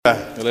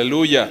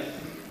Aleluya.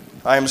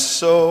 I am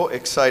so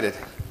excited.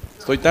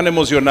 Estoy tan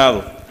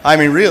emocionado. I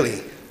mean,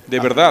 really. De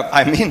verdad.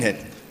 I mean it.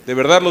 De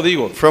verdad lo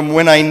digo. From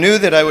when I knew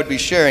that I would be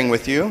sharing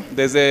with you,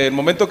 Desde el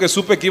momento que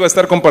supe que iba a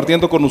estar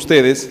compartiendo con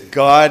ustedes,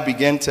 God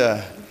began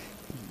to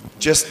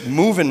just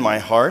move in my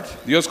heart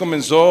Dios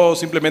comenzó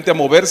simplemente a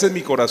moverse en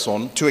mi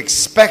corazón to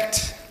expect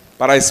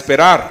para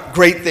esperar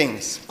great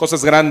things.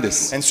 cosas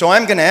grandes. And so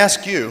I'm going to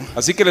ask you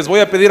Así que les voy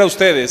a pedir a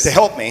ustedes to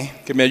help me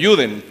que me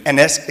ayuden and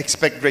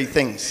expect great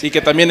things. y que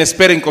también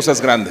esperen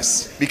cosas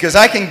grandes. Because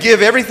I can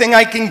give everything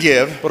I can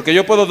give Porque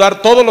yo puedo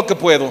dar todo lo que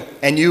puedo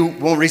and you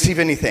won't receive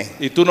anything.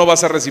 y tú no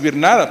vas a recibir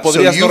nada. So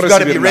Podrías no you've got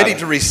to be recibir ready nada.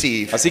 to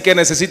receive. Así que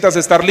necesitas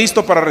estar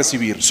listo para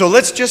recibir. So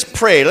let's just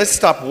pray. Let's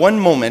stop one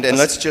moment and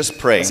let's just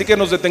pray. Así que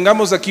nos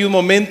detengamos aquí un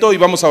momento y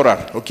vamos a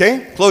orar.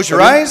 Okay? Close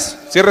your eyes.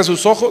 Cierre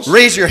sus ojos.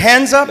 Raise your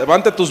hands up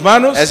Levante tus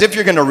manos as if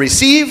you're going to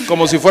receive.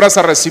 como si fueras a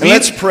And recibir.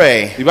 let's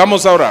pray. Y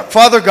vamos a orar.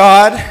 Father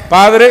God,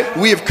 Padre,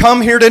 we have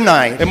come here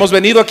tonight hemos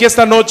venido aquí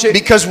esta noche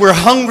because we're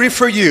hungry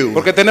for you.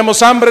 porque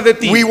tenemos hambre de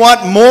ti. We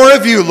want more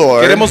of you,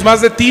 Lord. Queremos más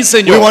de ti, We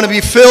Señor. want to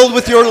be filled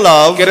with your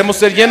love. Queremos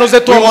ser llenos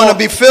de tu We want to amor.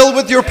 be filled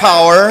with your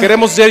power.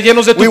 Queremos ser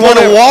llenos de tu We want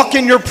to poder. walk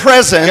in your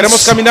presence,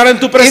 Queremos caminar en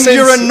tu in your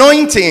presencia,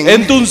 anointing.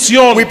 en tu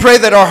unción. We pray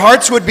that our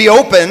hearts would be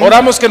open,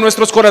 Oramos que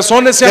nuestros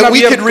corazones sean that we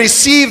could abiertos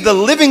receive the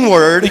living y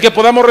word que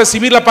podamos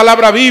recibir la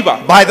palabra viva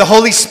by the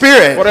Holy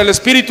Spirit. por el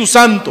Espíritu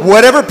Santo.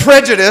 Whatever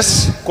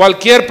prejudice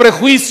Cualquier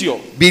prejuicio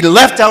be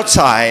left que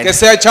outside,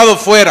 sea echado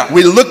fuera.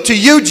 we look to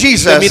you, Te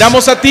Jesus,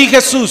 miramos a ti,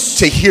 Jesús,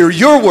 to hear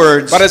your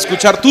words para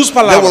escuchar tus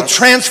that will palabras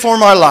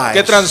transform our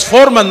que lives.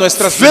 transforman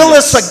nuestras Fill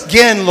us vidas.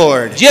 again,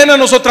 Lord,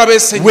 Llénanos otra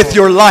vez, Señor, with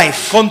your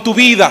life, con tu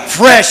vida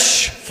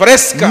fresh,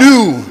 fresca,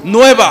 new.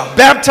 nueva.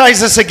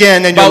 Baptize us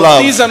again in your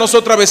love. Bautízanos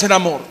otra vez en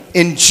amor.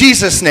 In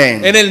Jesus'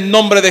 name. En el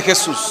nombre de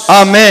Jesús.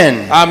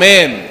 Amen.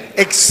 Amén.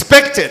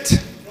 Expect it.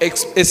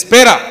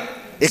 Espera.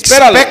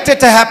 Espéralo. Expect it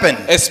to happen.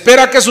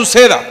 Espera que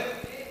suceda.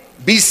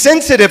 Be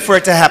sensitive for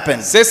it to happen.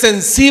 Sé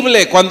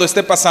sensible cuando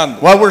esté pasando.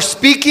 While we're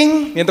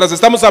speaking, Mientras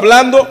estamos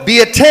hablando,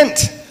 be attent.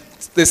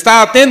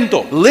 está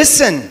atento.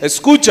 Listen.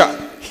 Escucha.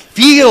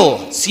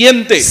 Feel.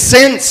 Siente.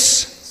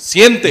 Sense.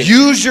 Siente.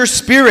 Use your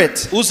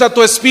spirit. Usa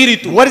tu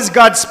espíritu. What is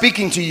God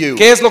speaking to you?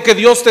 ¿Qué es lo que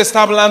Dios te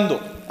está hablando?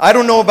 I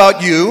don't know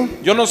about you,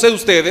 Yo no sé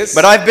ustedes,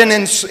 but I've been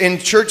in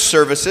church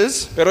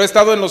services pero he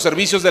estado en los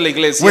servicios de la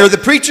iglesia. where the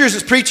preacher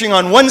is preaching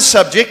on one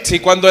subject. Y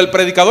cuando el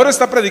predicador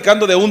está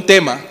predicando de un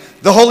tema,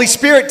 The Holy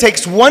Spirit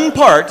takes one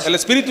part el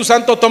Espíritu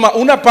Santo toma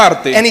una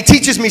parte and he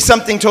teaches me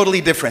something totally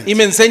different. y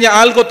me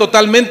enseña algo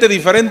totalmente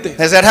diferente.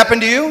 Has that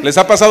happened to you? ¿Les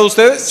ha pasado a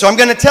ustedes? So I'm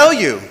going to tell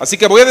you, Así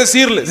que voy a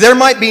decirles,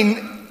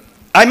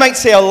 I might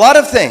say a lot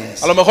of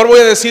things, a lo mejor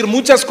voy a decir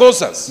muchas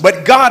cosas,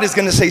 but God is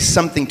going to say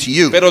something to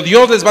you. pero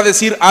Dios les va a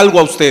decir algo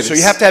a ustedes. So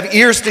you have to have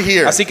ears to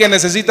hear, Así que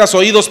necesitas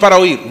oídos para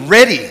oír,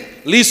 ready,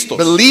 listos,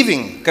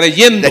 believing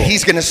creyendo that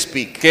he's going to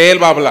speak. que Él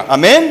va a hablar.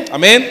 Amen?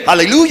 Amén.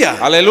 Hallelujah.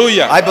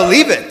 Aleluya. I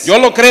believe it. Yo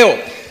lo creo.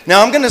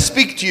 Now I'm going to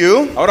speak to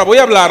you Ahora voy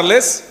a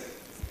hablarles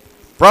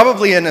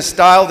probably in a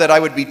style that I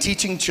would be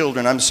teaching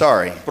children. I'm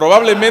sorry.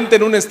 probablemente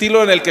en un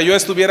estilo en el que yo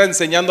estuviera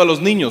enseñando a los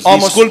niños.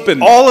 Almost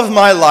Disculpen. all of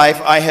my life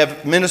I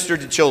have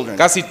ministered to children.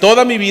 Casi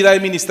toda mi vida he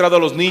ministrado a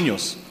los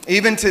niños.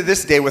 Even to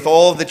this day with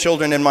all of the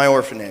children in my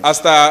orphanage.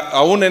 Hasta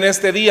aún en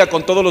este día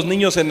con todos los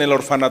niños en el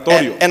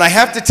orfanatorio. And I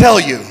have to tell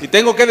you, Y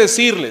tengo que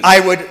decirles, I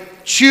would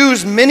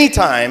choose many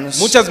times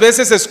muchas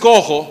veces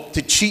escojo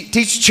to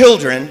teach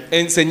children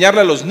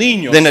enseñarle a los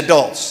niños than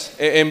adults.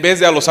 en vez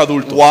de a los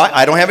adultos. Why?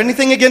 I don't have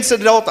anything against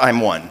adult.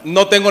 I'm one.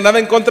 No tengo nada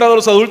en contra de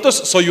los adultos,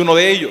 soy uno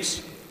de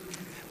ellos.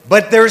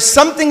 But there's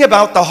something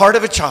about the heart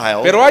of a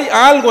child Pero hay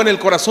algo en el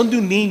corazón de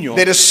un niño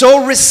that is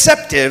so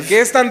receptive que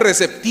es tan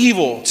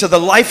receptivo to the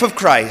life of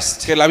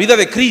Christ que la vida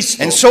de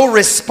Cristo. and so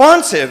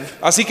responsive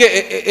Así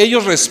que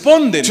ellos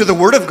responden to the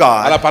Word of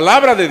a la God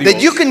palabra de Dios.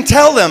 that you can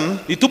tell them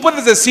Y tú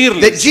puedes that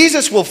decirles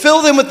Jesus will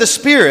fill them with the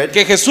Spirit.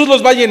 que Jesús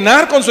los va a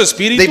llenar con su They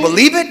espíritu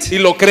believe it y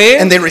lo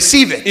creen and they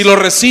receive y it. lo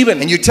reciben.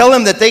 And you tell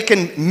them that they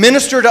can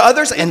minister to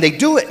others and they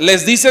do it.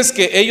 Les dices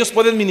que ellos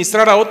pueden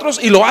ministrar a otros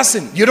y lo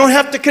hacen. You don't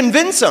have to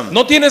convince them.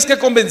 No tienes que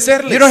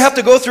convencerles. You don't have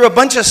to go through a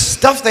bunch of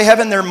stuff they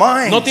have in their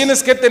minds No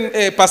tienes que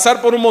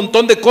pasar por un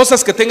montón de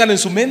cosas que tengan en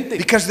su mente,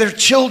 because they're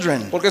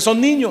children. porque son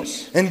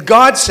niños. And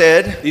God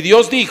said, Y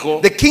Dios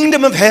dijo, the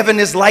kingdom of heaven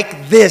is like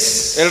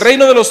this, el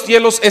reino de los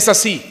cielos es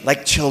así,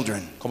 like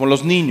children. como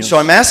los niños. So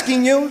I'm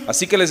asking you,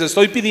 Así que les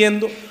estoy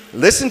pidiendo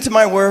listen to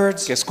my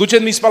words, que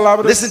escuchen mis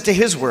palabras, listen to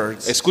his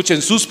words,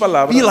 escuchen sus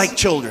palabras be like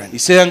children, y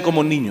sean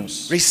como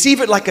niños.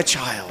 receive it like a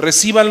child.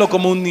 Recíbanlo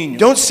como un niño.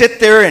 Don't sit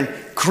there and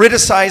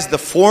criticize the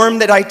form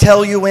that I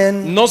tell you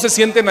in. No se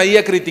sienten ahí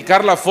a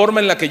criticar la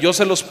forma en la que yo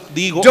se los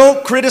digo.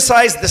 Don't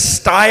criticize the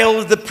style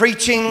of the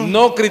preaching.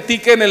 No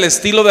critiquen el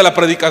estilo de la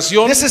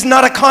predicación. This is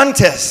not a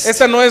contest.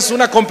 Esta no es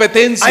una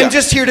competencia. I'm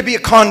just here to be a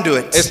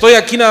conduit. Estoy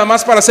aquí nada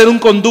más para ser un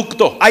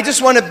conducto. I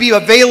just want to be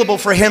available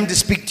for him to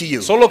speak to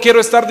you. Solo quiero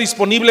estar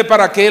disponible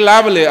para que Él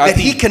hable a That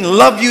he ti, can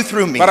love you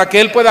through me. para que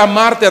Él pueda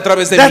amarte a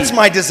través de That's mí.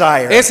 my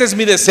desire. Ese es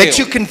mi deseo. That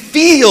you can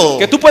feel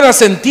Que tú puedas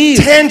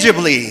sentir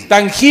tangibly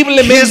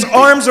tangiblemente his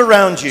arm arms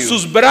around you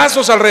sus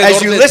brazos alrededor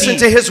as you de listen ti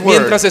to His word,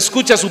 mientras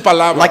escuchas su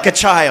palabra like a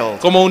child.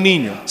 como un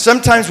niño.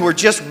 Sometimes we're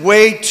just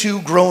way too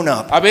grown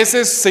up A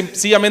veces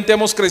sencillamente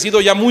hemos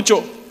crecido ya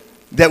mucho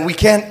that we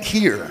can't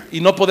hear. y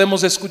no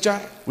podemos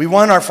escuchar. We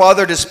want our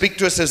Father to speak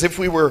to us as if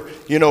we were,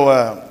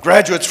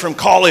 graduates from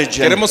college.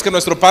 Queremos que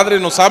nuestro Padre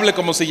nos hable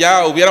como si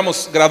ya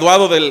hubiéramos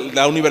graduado de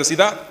la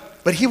universidad.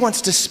 But He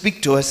wants to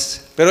speak to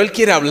us Pero Él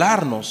quiere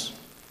hablarnos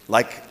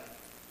like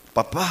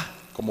Papa.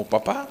 como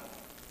papá.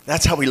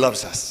 That's how He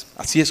loves us.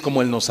 Así es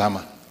como Él nos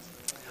ama.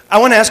 I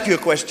want to ask you a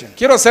question.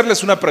 Quiero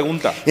hacerles una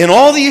pregunta. In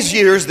all these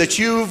years that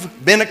you've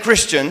been a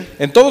Christian,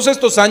 En todos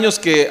estos años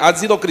que has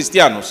sido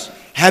cristianos,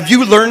 have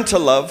you learned to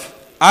love?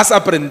 ¿has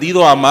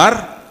aprendido a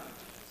amar?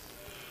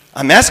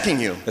 I'm asking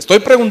you. Estoy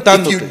If you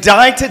preguntándote.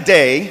 die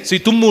today Si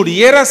tú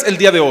murieras el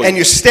día de and hoy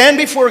you stand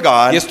before y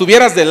God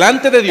estuvieras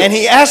delante de and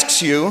He Dios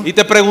asks you, y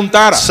te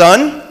preguntara,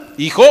 son,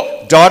 hijo,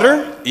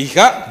 daughter,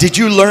 hija, did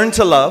you learn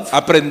to love?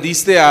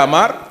 ¿aprendiste a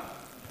amar?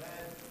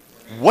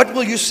 What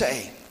will you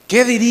say?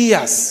 ¿Qué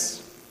dirías?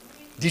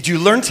 Did you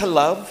learn to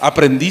love?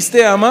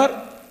 ¿Aprendiste a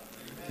amar?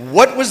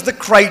 What was the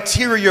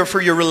criteria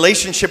for your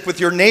relationship with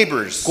your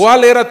neighbors?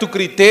 ¿Cuál era tu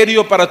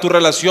criterio para tu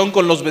relación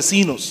con los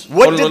vecinos?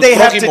 What Con did el they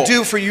have to prójimo?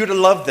 do for you to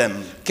love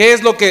them? ¿Qué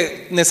es lo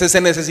que se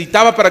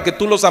necesitaba para que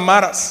tú los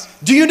amaras?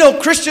 Do you know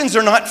Christians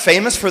are not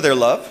famous for their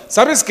love?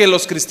 ¿Sabes que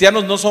los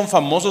cristianos no son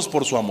famosos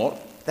por su amor?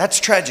 That's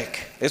tragic.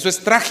 Eso es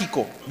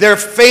trágico. They're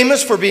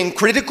famous for being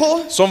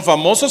critical, Son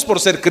famosos por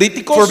ser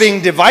críticos, for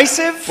being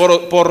divisive,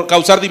 por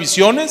causar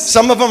divisiones,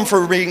 some of them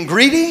for being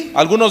greedy.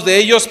 algunos de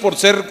ellos por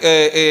ser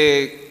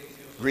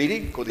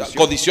Greedy? Codicioso.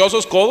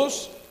 codiciosos,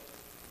 codos.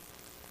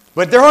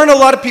 But there aren't a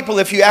lot of people,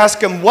 if you ask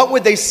them what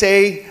would they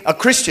say a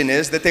Christian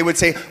is, that they would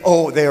say,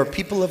 oh, they are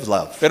people of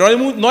love. Pero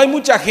no hay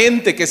mucha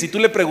gente que si tú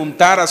le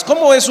preguntaras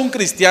 ¿cómo es un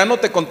cristiano?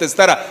 Te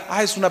contestara,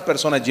 es una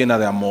persona llena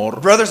de amor.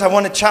 Brothers, I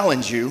want to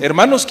challenge you.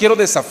 Hermanos, quiero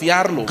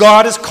desafiarlos.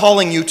 God is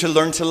calling you to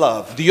learn to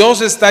love.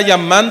 Dios está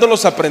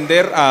llamándolos a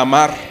aprender a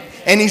amar.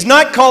 And He's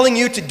not calling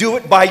you to do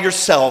it by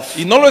yourself.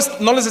 Y no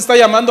les está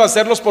llamando a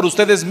hacerlos por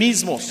ustedes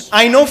mismos.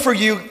 I know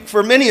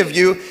for many of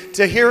you,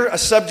 to hear a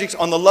subject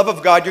on the love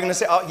of God, you're going to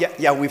say, oh,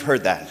 yeah, we've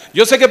heard that.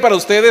 Yo sé que para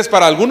ustedes,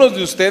 para algunos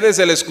de ustedes,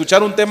 el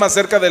escuchar un tema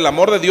acerca del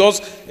amor de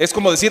Dios es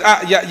como decir,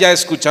 ya he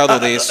escuchado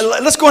de eso.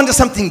 Let's go into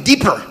something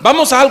deeper.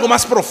 Vamos a algo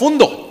más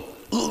profundo,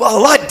 A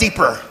lot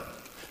deeper.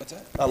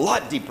 A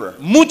lot deeper.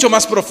 mucho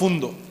más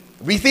profundo.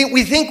 We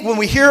think when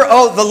we hear,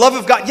 oh, the love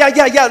of God,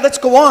 yeah, let's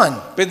go on.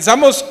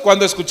 Pensamos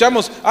cuando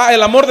escuchamos,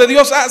 el amor de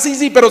Dios,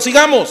 sí, pero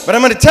sigamos. But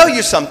I'm going to tell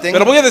you something.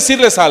 Pero voy a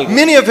decirles algo.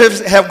 Many of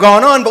us have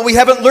gone on, but we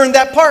haven't learned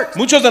that part.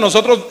 Muchos de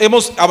nosotros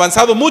hemos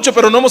avanzado mucho,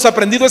 pero no hemos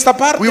aprendido esta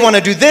parte. We want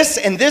to do this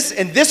and this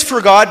and this for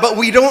God, but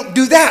we don't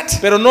do that.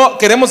 Pero no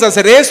queremos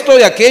hacer esto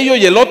y aquello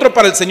y el otro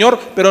para el Señor,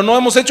 pero no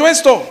hemos hecho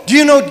esto. Do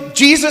you know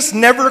Jesus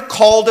never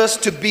called us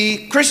to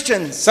be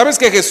Christians? ¿Sabes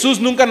que Jesús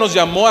nunca nos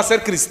llamó a ser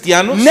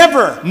cristianos?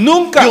 Never.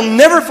 Nunca. You'll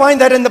never find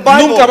that in the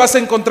Bible. Nunca vas a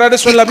encontrar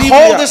eso He en la called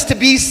Biblia. us to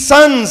be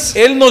sons,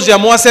 Él nos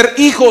llamó a ser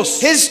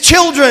hijos, His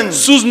children,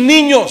 sus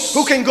niños,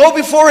 who can go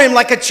before Him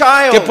like a que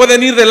child,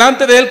 pueden ir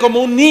delante de Él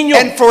como un niño.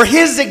 and for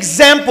His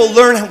example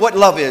learn what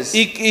love is.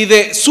 Y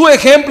de su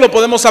ejemplo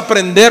podemos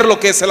aprender lo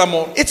que es el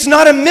amor. It's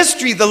not a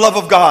mystery, the love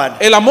of God.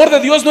 El amor de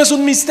Dios no es un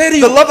The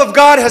misterio. love of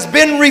God has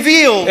been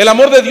revealed. El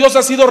amor de Dios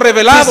ha sido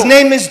revelado. His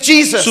name is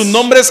Jesus. Su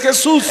nombre es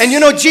Jesús. And you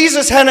know,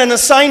 Jesus had an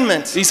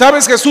assignment. Y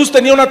sabes, Jesús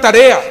tenía una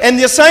tarea. And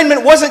the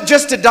assignment wasn't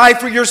just to die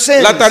for your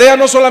sins. La tarea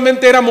no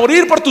solamente era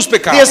morir por tus The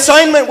pecados.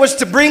 assignment was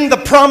to bring the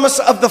promise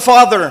of the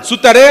Father. Su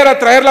tarea era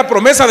traer la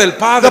promesa del The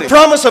Padre.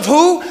 promise of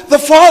who? The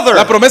Father.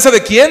 ¿La promesa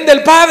de quién?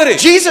 Del Padre.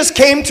 Jesus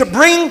came to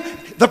bring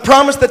the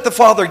promise that the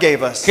Father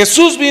gave us.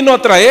 Jesús vino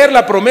a traer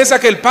la promesa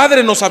que el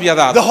Padre nos había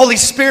The dado. Holy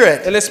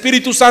Spirit. El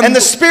Espíritu And Santo.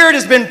 the Spirit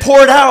has been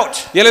poured out.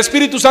 Y el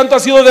Espíritu Santo ha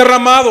sido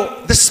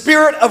derramado. The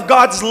Spirit of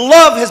God's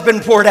love has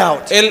been poured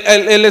out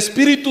El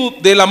Espíritu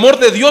del amor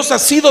de Dios ha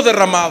sido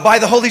derramado by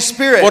the Holy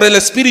Spirit. por el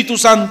Espíritu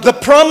Santo. The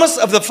promise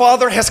of the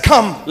Father has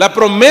come. La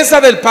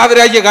promesa del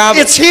Padre ha llegado.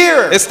 It's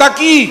here. Está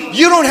aquí.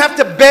 You don't have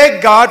to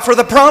beg God for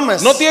the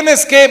promise. No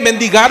tienes que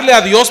mendigarle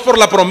a Dios por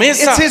la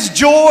promesa. It's His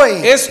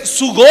joy. Es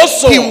su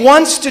gozo. He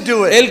wants to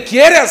do it. Él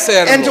quiere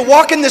And to hacerlo.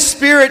 walk in the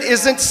Spirit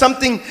isn't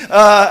something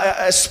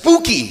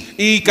spooky.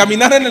 Y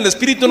caminar en el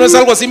Espíritu no es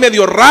algo así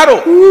medio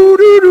raro.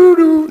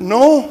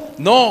 No.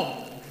 No.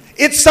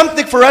 It's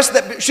something for us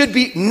that should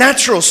be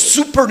natural,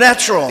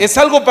 supernatural. Es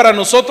algo para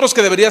nosotros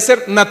que debería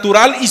ser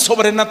natural y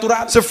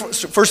sobrenatural. So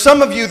for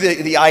some of you,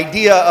 the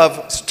idea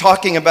of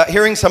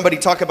hearing somebody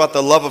talk about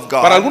the love of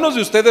Para God algunos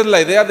de ustedes la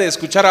idea de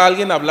escuchar a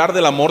alguien hablar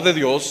del amor de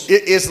Dios,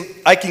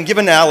 I can give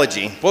an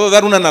analogy. puedo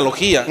dar una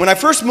analogía. When I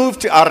first moved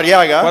to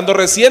Arriaga, Cuando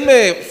recién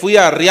me fui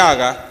a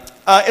Arriaga,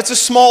 it's a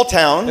small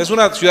town, es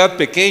una ciudad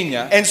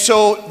pequeña and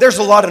so there's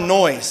a lot of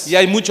noise. y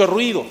hay mucho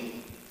ruido.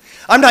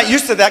 I'm not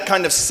used to that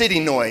kind of city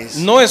noise.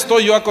 No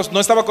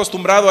estaba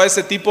acostumbrado a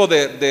ese tipo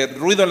de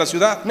ruido en la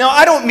ciudad. Now,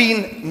 I don't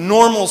mean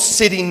normal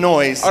city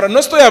noise. Ahora, no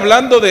estoy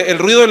hablando del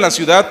ruido en la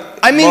ciudad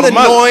I mean the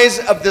normal. noise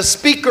of the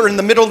speaker in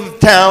the middle of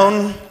the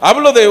town.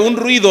 Hablo de un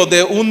ruido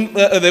de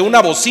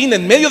una bocina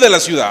en medio de la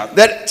ciudad,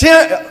 That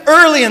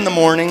early in the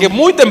morning, que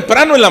muy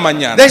temprano en la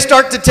mañana they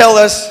start to tell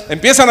us,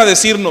 empiezan a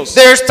decirnos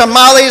there's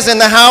tamales in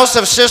the house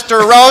of Sister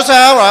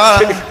Rosa.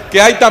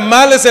 que hay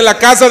tamales en la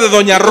casa de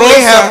Doña We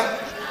Rosa, have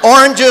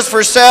oranges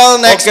for sale o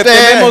next que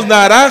tenemos day.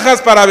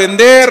 naranjas para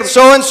vender,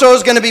 So and so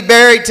is going to be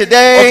buried o que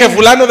today.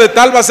 fulano de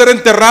tal va a ser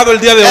enterrado el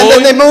día de And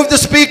then they hoy. move the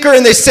speaker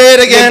and they say it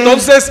Y again.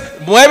 entonces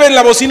mueven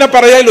la bocina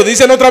para allá y lo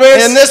dicen otra In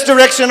vez, this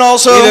direction y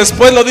also.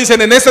 después lo dicen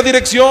en esta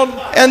dirección,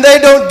 And they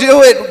don't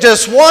do it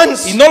just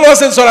once. y no lo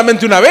hacen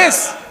solamente una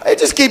vez, They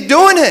just keep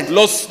doing it.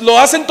 lo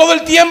hacen todo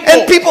el tiempo,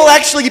 And people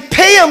actually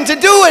pay them to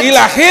do y it.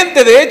 la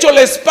gente de hecho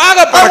les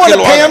paga I para want que to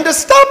lo pay them hagan. to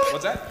stop.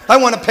 What's that? I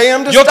want to pay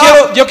them to Yo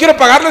stop. quiero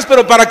pagarles,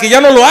 pero para que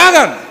ya no lo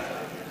hagan.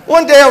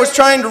 One day I was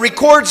trying to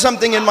record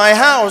something in my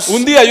house.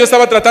 Un día yo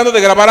estaba tratando de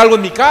grabar algo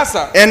en mi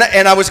casa And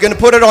I was going to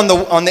put it on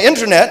the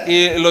internet.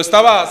 y lo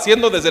estaba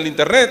haciendo desde el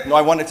internet. No,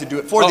 I wanted to do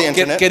it for the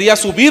internet. Quería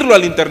subirlo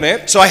al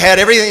internet, So I had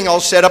everything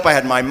all set up. I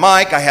had my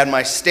mic, I had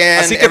my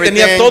stand, así que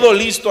tenía everything. todo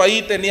listo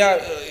ahí, tenía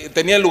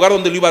el lugar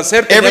donde lo iba a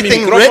hacer, tenía mi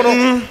Everything micrófono,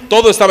 written.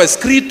 todo estaba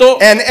escrito,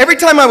 And every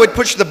time I would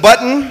push the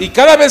button y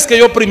cada vez que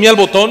yo oprimía el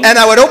botón and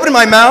I would open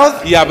my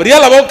mouth, y abría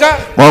la boca,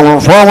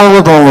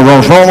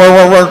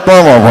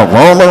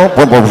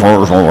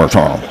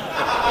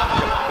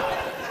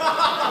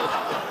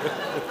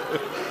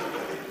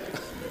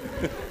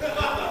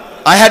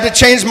 I had to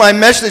change my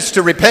message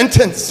to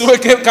repentance. tuve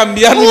que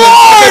cambiar mi Lord!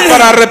 mensaje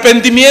para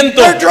arrepentimiento.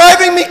 They're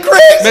driving me Me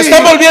crazy. está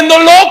volviendo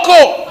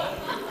loco.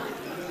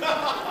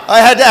 I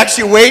had to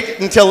actually wait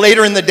until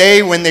later in the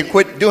day when they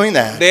quit doing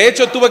that. De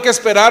hecho, tuve que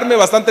esperarme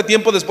bastante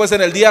tiempo después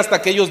en el día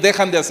hasta que ellos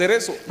dejan de hacer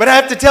eso. But I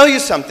have to tell you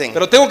something.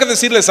 Pero tengo que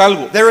decirles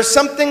algo. There is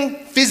something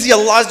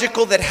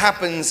physiological that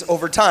happens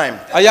over time.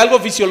 Hay algo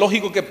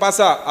fisiológico que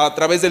pasa a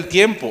través del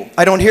tiempo.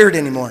 I don't hear it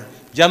anymore.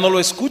 Ya no lo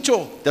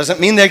escucho. Doesn't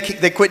mean they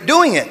quit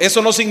doing it.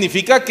 Eso no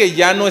significa que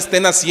ya no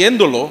estén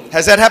haciéndolo.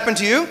 Has that happened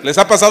to you? ¿Les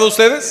ha pasado a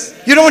ustedes?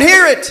 You don't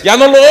hear it. Ya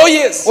no lo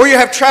oyes. Or you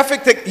have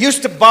traffic that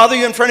used to bother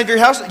you in front of your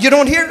house. You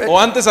don't hear it. O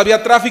antes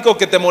había tráfico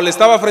que te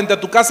molestaba frente a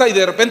tu casa y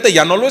de repente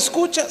ya no lo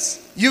escuchas.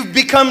 You've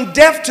become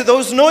deaf to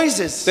those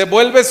noises. Te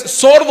vuelves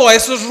sordo a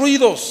esos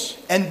ruidos.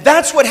 And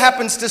that's what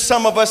happens to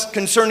some of us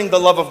concerning the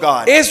love of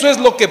God. Eso es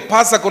lo que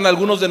pasa con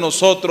algunos de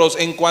nosotros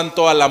en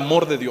cuanto al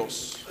amor de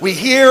Dios. We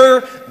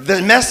hear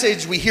the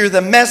message, we hear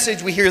the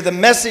message, we hear the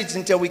message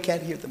until we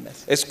can't hear the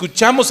message.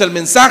 Escuchamos el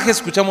mensaje,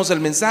 escuchamos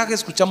el mensaje,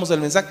 escuchamos el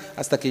mensaje,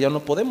 hasta que ya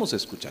no podemos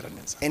escuchar el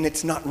mensaje. And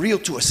it's not real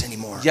to us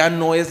anymore. Ya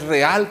no es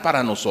real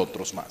para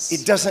nosotros más.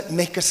 It doesn't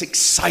make us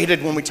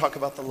excited when we talk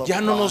about the love Ya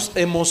of no God. nos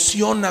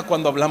emociona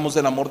cuando hablamos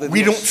del amor de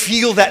We don't Dios.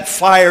 feel that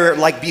fire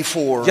like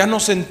before. Ya no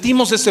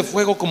sentimos ese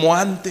fuego como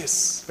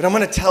antes. But I'm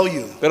going to tell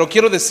you, Pero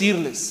quiero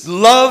decirles,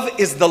 love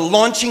is the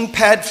launching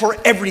pad for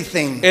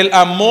everything. el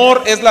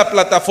amor es la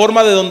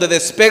plataforma de donde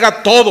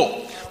despega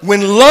todo.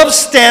 When love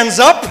stands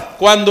up,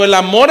 Cuando el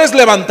amor es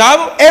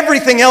levantado,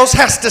 everything else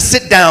has to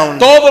sit down.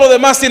 todo lo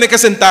demás tiene que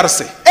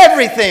sentarse.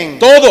 Everything.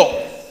 Todo.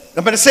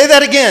 I'm going to say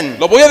that again.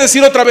 Lo voy a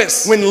decir otra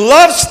vez. When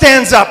love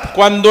stands up,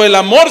 Cuando el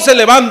amor se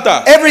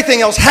levanta,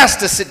 everything else has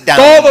to sit down.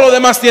 todo lo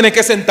demás tiene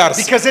que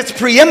sentarse. Because it's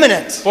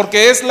preeminent.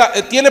 Porque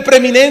tiene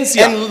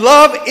preeminencia. And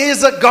love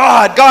is a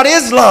God. God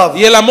is love.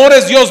 Y el amor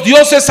es Dios.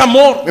 Dios es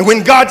amor. And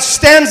when God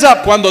stands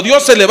up, Cuando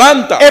Dios se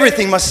levanta,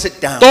 everything must sit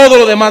down. todo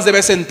lo demás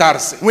debe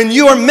sentarse. When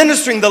you are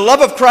ministering the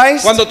love of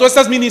Christ, Cuando tú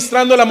estás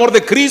ministrando el amor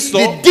de Cristo,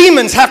 the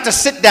demons have to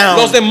sit down.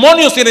 los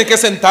demonios tienen que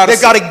They've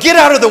sentarse. got to get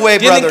out of the way,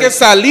 Tienen que brothers.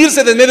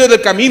 salirse de medio del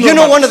camino. You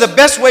know hermanos. one of the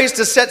best ways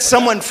to set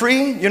someone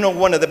free? You know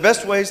one of the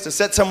best ways to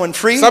set someone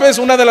free? ¿Sabes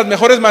una de las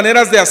mejores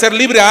maneras de hacer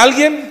libre a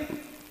alguien?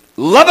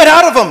 Love it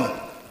out of them.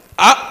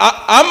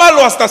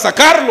 Ámalo hasta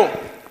sacarlo.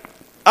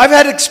 I've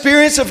had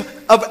experience of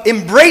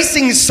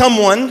embracing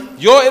someone,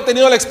 Yo he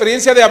tenido la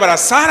experiencia de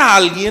abrazar a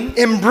alguien,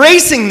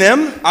 embracing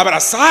them,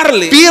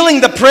 abrazarle, feeling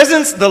the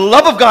presence, the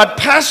love of God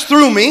pass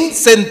through me,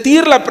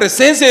 sentir la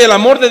presencia y el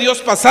amor de Dios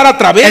pasar a and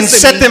través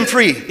set de them mí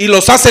free. y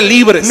los hace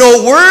libres.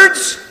 No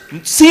words,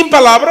 Sin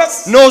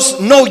palabras,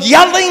 no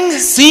yelling,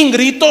 sin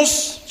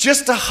gritos,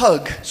 just a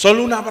hug.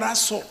 solo un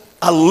abrazo.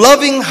 A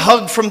loving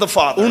hug from the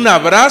Father. Un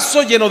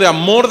abrazo lleno de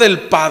amor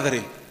del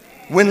Padre.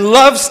 When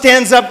love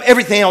stands up,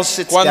 everything else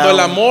sits Cuando el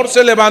down. amor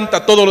se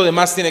levanta, todo lo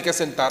demás tiene que It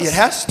sentarse.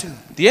 has to.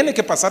 Tiene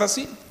que pasar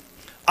así.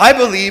 I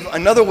believe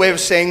another way of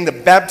saying the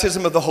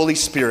baptism of the Holy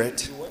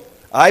Spirit.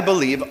 I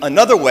believe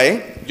another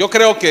way Yo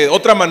creo que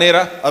otra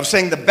manera of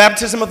saying the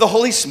baptism of the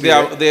Holy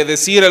Spirit de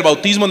decir el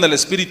bautismo en el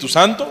Espíritu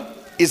Santo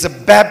is a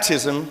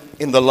baptism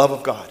in the love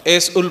of God.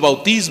 es el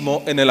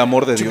bautismo en el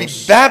amor de To be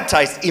Dios.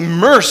 baptized,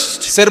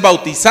 immersed Ser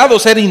bautizado,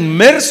 ser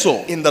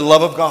inmerso in the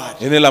love of God.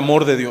 en el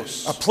amor de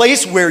Dios. A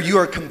place where you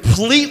are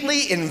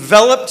completely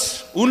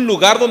enveloped Un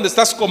lugar donde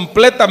estás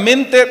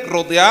completamente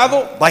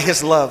rodeado by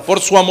His love.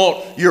 por su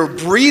amor. You're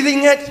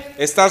breathing it,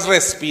 Estás you're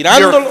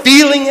respirándolo,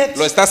 feeling it,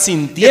 lo estás it's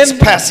sintiendo,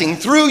 passing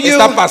through you,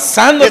 está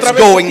pasando a it's través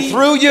de going ti,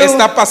 through you.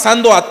 está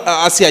pasando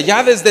hacia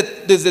allá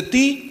desde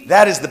ti.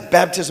 That is the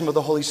baptism of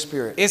the Holy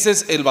Spirit. Ese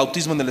es el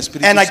bautismo en el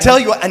Espíritu And I Santo. tell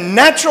you, a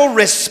natural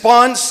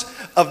response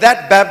of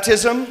that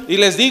baptism Y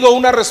les digo,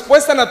 una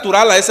respuesta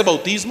natural a ese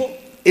bautismo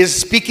is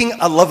speaking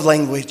a love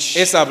language,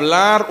 es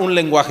hablar un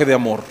lenguaje de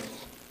amor,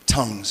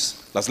 tongues.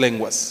 las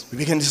lenguas. We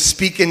begin to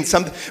speak in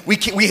something.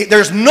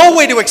 There's no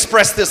way to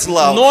express this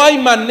love. No hay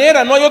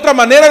manera, no hay otra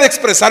manera de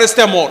expresar este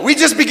amor. We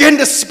just begin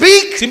to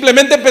speak.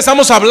 Simplemente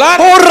empezamos a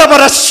hablar.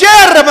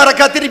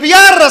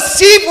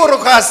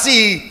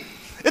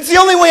 It's the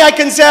only way I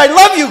can say I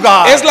love you,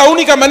 God. Es la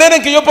única manera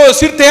en que yo puedo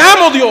decir te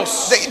amo,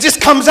 Dios. It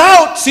just comes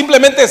out,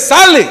 Simplemente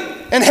sale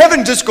and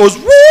heaven just goes,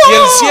 y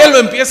el whoa! cielo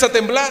empieza a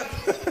temblar.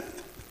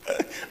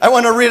 I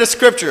want to read a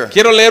scripture.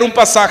 Quiero leer un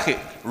pasaje.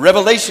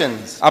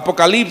 Revelations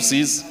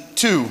Apocalipsis,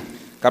 2,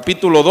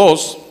 capítulo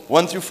 2,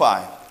 1 through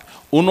 5.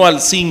 1 al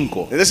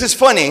 5. This is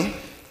funny,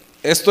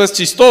 Esto es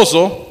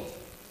chistoso,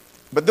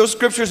 but those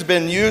scriptures have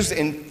been used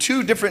in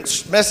two different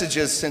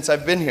messages since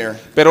I've been here.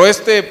 pero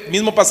este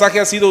mismo pasaje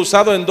ha sido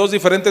usado en dos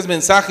diferentes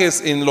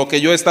mensajes en lo que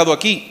yo he estado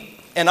aquí.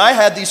 And I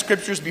had these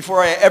scriptures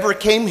before I ever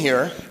came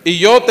here. Y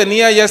yo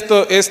tenía ya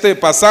este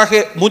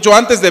pasaje mucho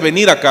antes de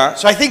venir acá.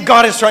 So I think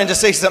God is trying to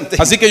say something.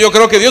 Así que yo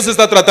creo que Dios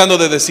está tratando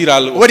de decir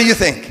algo. What do you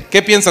think?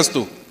 ¿Qué piensas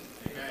tú?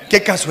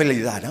 Qué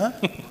casualidad,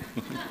 huh?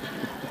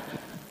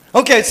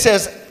 Okay, it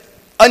says,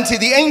 unto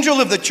the angel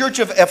of the church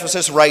of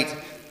Ephesus write,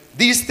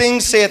 these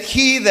things saith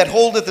he that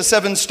holdeth the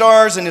seven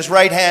stars in his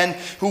right hand,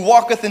 who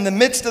walketh in the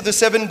midst of the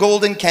seven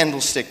golden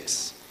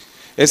candlesticks.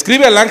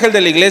 Escribe al ángel de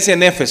la iglesia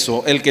en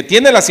Éfeso, el que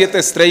tiene las 7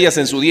 estrellas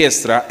en su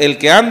diestra, el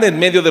que anda en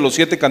medio de los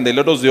 7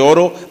 candeleros de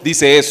oro,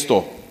 dice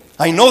esto: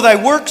 I know thy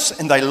works,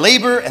 and thy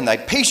labor, and thy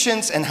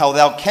patience, and how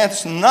thou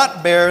canst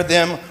not bear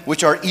them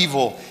which are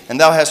evil. And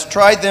thou hast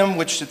tried them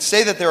which should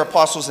say that they're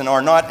apostles and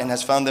are not, and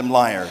hast found them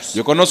liars.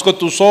 Yo conozco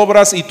tus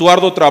obras y tu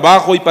arduo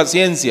trabajo y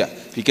paciencia,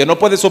 y que no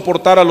puedes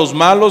soportar a los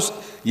malos,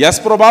 y has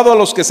probado a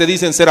los que se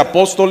dicen ser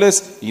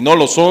apóstoles y no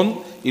lo son,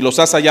 y los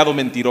has hallado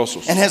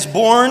mentirosos. And has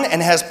borne,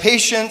 and has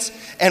patience,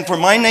 and for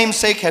my name's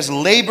sake has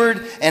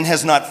labored, and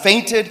has not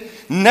fainted.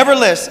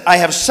 Nevertheless, I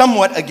have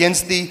somewhat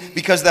against thee,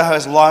 because thou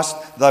hast lost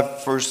thy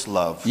first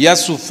love. Y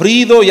has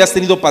sufrido, y has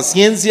tenido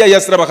paciencia, y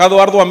has trabajado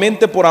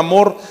arduamente por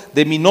amor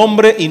de mi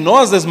nombre, y no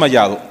has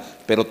desmayado.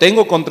 Pero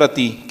tengo contra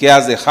ti que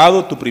has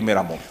dejado tu primer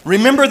amor.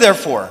 Remember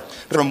therefore,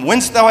 from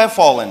whence thou hast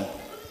fallen,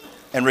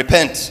 and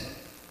repent,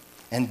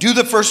 and do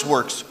the first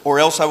works, or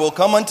else I will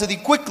come unto thee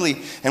quickly,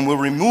 and will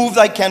remove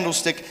thy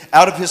candlestick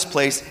out of his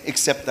place,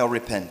 except thou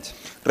repent.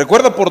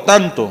 Recuerda por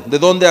tanto de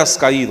dónde has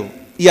caído,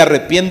 y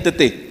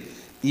arrepiéntete,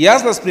 y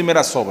haz las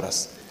primeras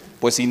obras.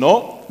 Pues si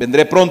no,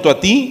 vendré pronto a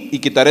ti, y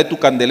quitaré tu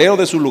candelero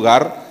de su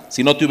lugar,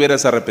 si no te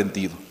hubieras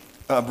arrepentido.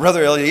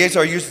 Brother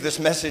Eliezer used this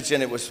message,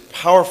 and it was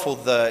powerful,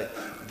 the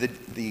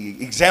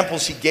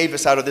examples he gave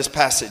us out of this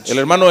passage. El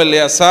hermano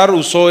Eleazar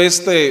usó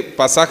este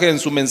pasaje en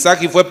su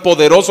mensaje y fue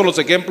poderoso, los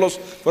ejemplos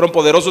fueron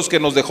poderosos que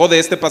nos dejó de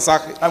este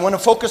pasaje. I want to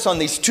focus on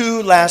these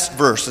two last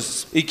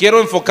verses. Y quiero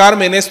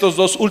enfocarme en estos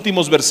dos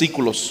últimos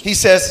versículos. He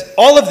says,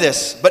 all of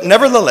this, but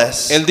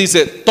nevertheless, Él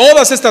dice,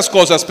 todas estas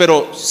cosas,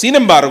 pero sin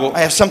embargo,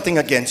 I have something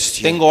against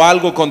you. tengo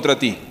algo contra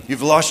ti.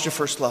 You've lost your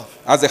first love.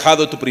 Has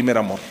dejado tu primer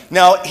amor.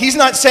 Now, he's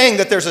not saying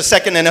that there's a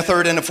second and a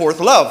third and a fourth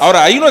love.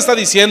 Ahora, ahí no está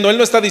diciendo, él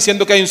no está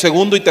diciendo que hay un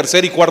segundo y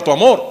tercer y cuarto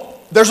amor.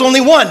 There's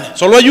only one.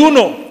 Solo hay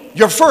uno,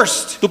 Your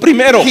first. tu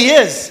primero. He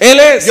is. Él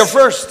es Your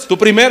first. tu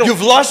primero.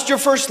 You've lost your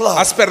first love.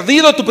 Has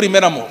perdido tu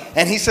primer amor.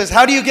 And he says,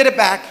 how do you get it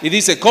back? Y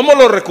dice, ¿cómo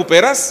lo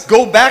recuperas?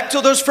 Go back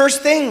to those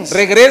first things.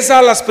 Regresa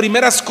a las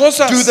primeras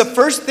cosas. Do the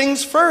first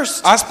things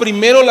first. Haz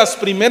primero las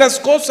primeras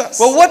cosas.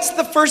 Well, what's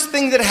the first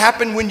thing that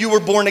happened when you were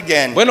born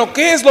again? Bueno,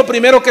 ¿qué es lo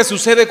primero que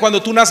sucede cuando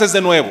tú naces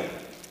de nuevo?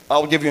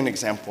 I'll give you an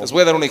example. Les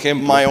voy a dar un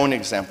ejemplo. My own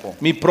example.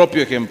 Mi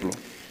propio ejemplo.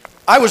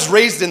 I was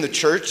raised in the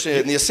church,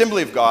 in the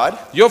Assembly of God.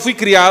 Yo fui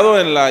criado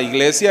en la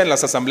iglesia, en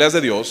las asambleas de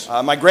Dios.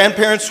 My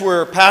grandparents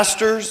were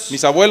pastors,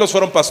 Mis abuelos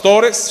fueron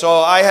pastores,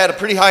 so I had a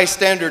pretty high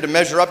standard to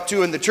measure up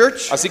to in the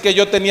church. así que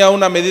yo tenía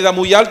una medida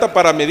muy alta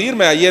para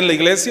medirme allí en la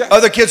iglesia.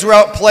 Other kids were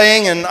out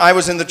playing, and I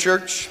was in the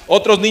church.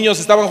 Otros niños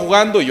estaban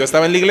jugando y yo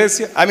estaba en la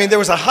iglesia. I mean, there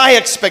was a high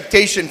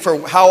expectation for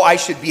how I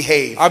should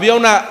behave. Había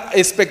una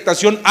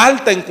expectación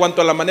alta en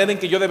cuanto a la manera en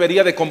que yo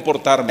debería de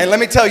comportarme. And let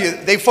me tell you,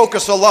 they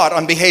focus a lot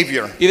on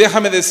behavior. Y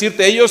déjame decirte,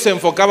 ellos se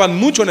enfocaban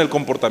mucho en el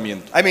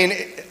comportamiento. I mean,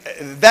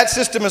 that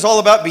system is all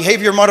about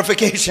behavior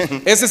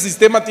modification. Ese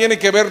sistema tiene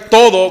que ver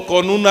todo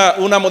con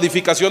una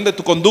modificación de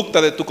tu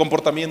conducta, de tu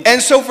comportamiento.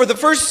 And so for the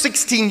first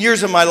 16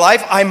 years of my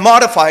life, I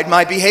modified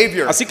my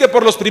behavior. Así que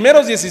por los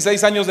primeros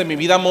 16 años de mi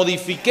vida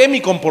modifiqué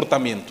mi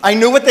comportamiento. I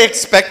knew what they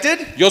expected.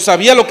 Yo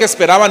sabía lo que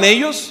esperaban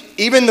ellos.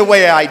 Even the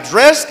way I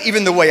dressed,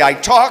 even the way I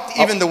talked,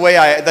 even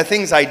the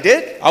things I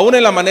did. Aún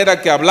en la manera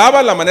que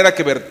hablaba, la manera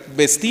que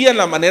vestía, en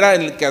la manera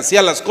en que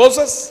hacía las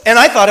cosas. And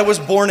I thought I was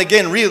born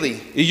again, really.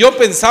 Y yo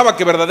pensaba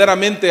que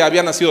verdaderamente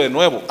había nacido de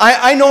nuevo.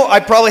 I know I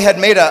probably had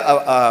made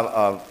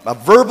a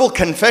verbal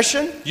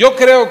confession. Yo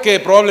creo que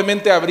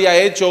probablemente habría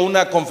hecho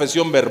una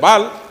confesión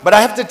verbal. But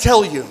I have to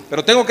tell you,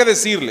 pero tengo que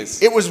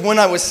decirles, it was when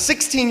I was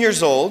 16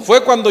 years old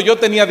fue cuando yo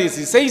tenía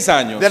 16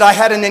 años that I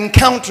had an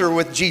encounter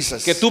with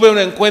Jesus. que tuve un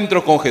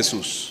encuentro con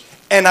Jesús.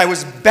 And I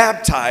was Y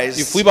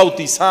baptized fui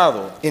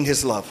bautizado in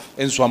his love.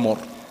 en su amor.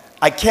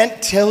 I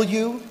can't tell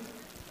you,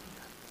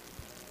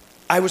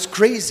 I was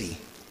crazy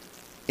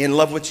in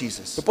love with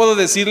Jesus. Yo puedo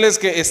decirles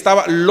que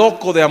estaba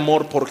loco de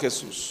amor por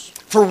Jesús.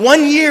 For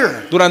 1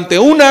 year, Durante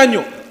un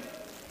año,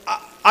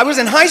 I was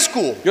in high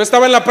school. yo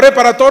estaba en la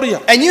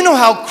preparatoria. And you know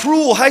how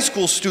cruel high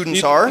school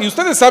students are. Y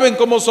ustedes saben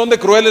cómo son de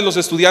crueles los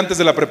estudiantes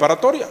de la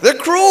preparatoria. They're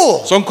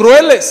cruel. Son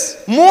crueles.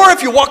 More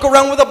if you walk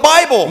around with a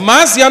Bible.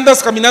 Más si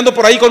andas caminando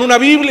por ahí con una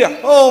Biblia.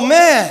 Oh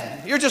man,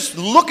 you're just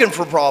looking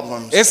for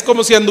problems. Es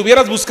como si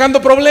anduvieras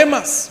buscando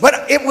problemas. But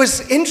it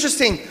was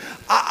interesting.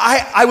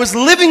 I was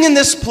living in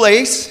this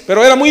place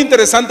Pero era muy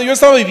interesante. Yo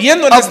estaba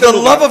viviendo en of este the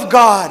love lugar, of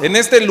God. en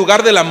este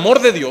lugar del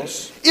amor de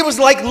Dios. It was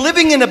like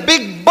living in a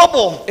big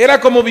bubble.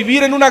 Era como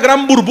vivir en una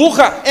gran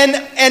burbuja.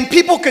 And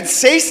people could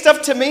say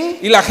stuff to me.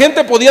 Y la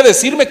gente podía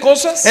decirme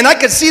cosas. And I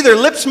could see their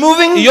lips Y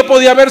moving. yo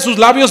podía ver sus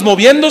labios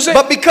moviéndose.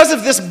 But because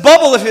of this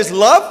bubble of his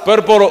love,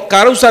 Pero por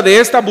causa de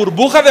esta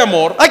burbuja de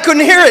amor, I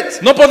couldn't hear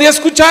it. no podía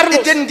escucharlos.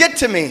 It didn't get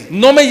to me.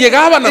 No me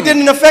llegaban a It mí.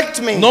 didn't affect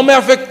me. No me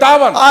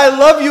afectaban. I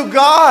love you,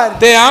 God.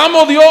 Te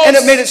amo, Dios. And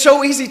it made it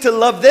so easy to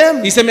love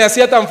them Y se me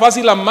hacía tan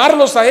fácil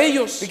amarlos a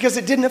ellos. because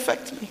it didn't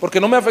affect me.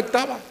 Porque no me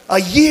afectaba. A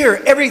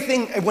year,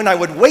 everything, when I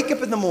would wake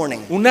up in the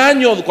morning, Un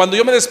año, cuando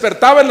yo me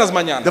despertaba en las the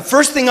mañanas,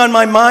 first thing on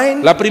my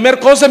mind, la primer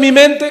cosa en mi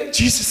mente,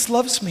 Jesus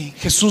loves me.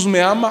 Jesús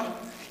me ama.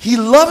 He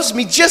loves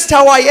me just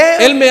how I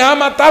am. Él me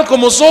ama tal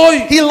como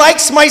soy. He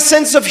likes my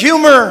sense of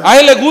humor. A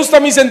Él le gusta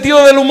mi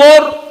sentido del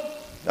humor.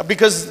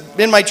 Because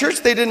in my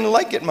church, they didn't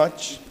like it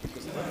much.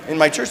 In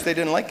my church, they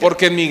didn't like it.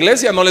 Porque en mi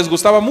iglesia no les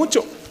gustaba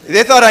mucho.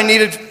 They thought I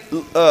needed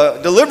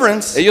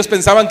deliverance, Ellos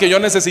pensaban que yo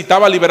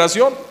necesitaba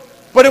liberación.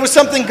 but it was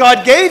something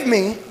God gave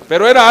me,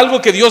 Pero era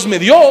algo que Dios me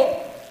dio.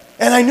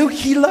 and I knew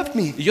He loved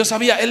me. Y yo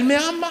sabía, Él me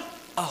ama.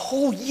 A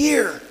whole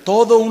year.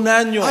 Todo un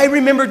año. I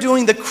remember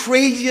doing the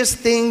craziest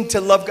thing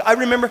to love God. I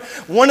remember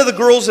one of the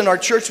girls in our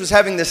church was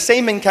having the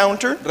same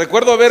encounter.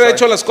 Recuerdo haber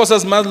hecho las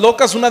cosas más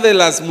locas. Una de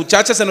las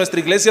muchachas en nuestra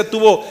iglesia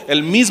tuvo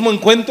el mismo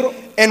encuentro.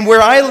 And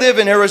where I live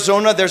in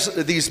Arizona, there's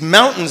these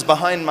mountains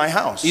behind my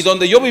house. Y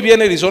donde yo vivía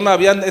en Arizona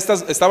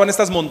estaban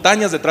estas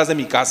montañas detrás de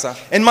mi casa.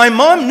 And my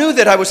mom knew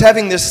that I was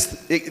having this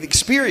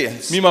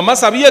experience. Mi mamá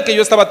sabía que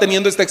yo estaba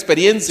teniendo esta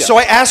experiencia. So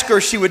I asked her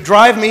if she would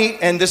drive me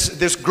and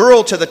this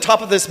girl to the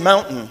top of this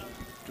mountain.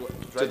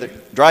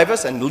 Drive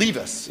us and leave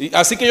us. Y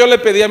así que yo le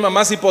pedí a mi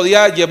mamá si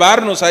podía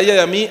llevarnos a ella y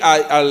a mí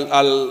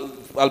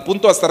al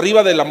punto hasta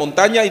arriba de la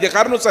montaña y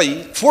dejarnos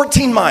ahí.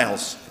 14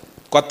 miles.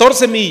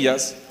 14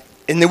 millas.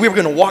 And then we were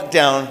going to walk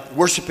down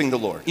worshiping the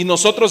Lord. Y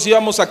nosotros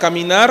íbamos a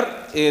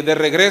caminar de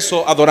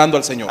regreso adorando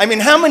al Señor. I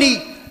mean, how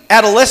many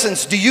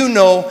adolescents do you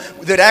know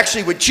that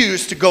actually would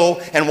choose to go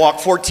and walk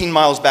 14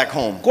 miles back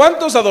home?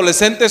 ¿Cuántos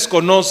adolescentes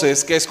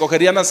conoces que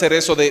escogerían hacer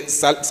eso de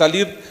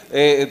salir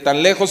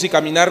tan lejos y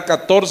caminar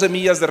 14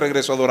 millas de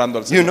regreso adorando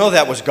al You Señor? know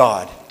that was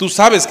God. Tú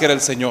sabes que era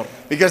el Señor.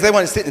 Because they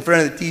want to sit in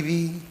front of the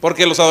TV,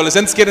 Porque los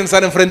adolescentes quieren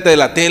estar enfrente de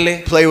la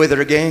tele, play with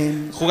their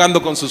games.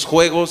 jugando con sus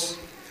juegos.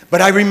 But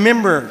I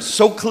remember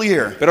so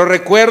clear. Pero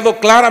recuerdo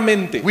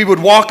claramente, We would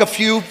walk a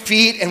few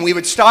feet and we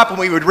would stop and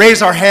we would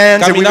raise our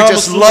hands and we would caminábamos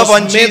just love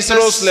on unos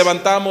metros, Jesus.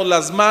 levantamos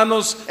las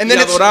manos And y then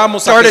it adoramos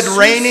a started Jesús.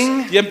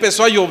 raining. Y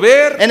empezó a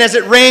llover. And as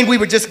it rained, we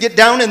would just get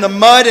down in the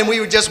mud and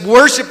we would just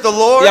worship the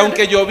Lord. Y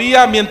aunque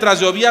llovía, mientras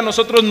llovía,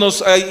 nosotros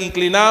nos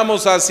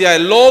inclinábamos hacia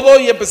el lodo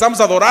y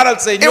empezamos a adorar al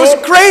It was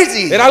Señor.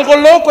 crazy. Era algo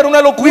loco, era una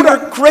We were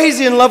locura.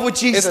 crazy in love with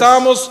Jesus.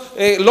 Estábamos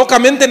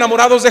locamente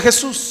enamorados de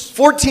Jesús.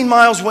 14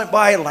 miles went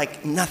by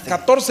like nothing.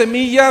 14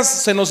 millas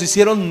se nos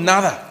hicieron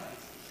nada.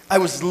 I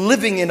was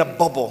living in a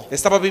bubble.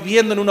 Estaba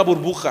viviendo en una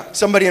burbuja.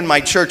 Somebody in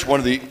my church, one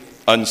of the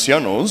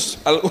ancianos,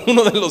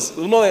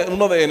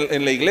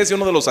 En la iglesia,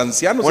 uno de los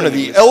ancianos one de of la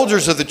the iglesia,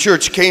 elders of the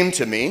church came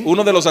to me.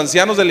 uno de los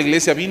ancianos de la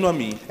iglesia vino a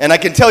mí. And I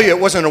can tell you it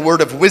wasn't a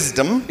word of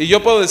wisdom. Y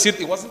yo puedo decir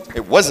It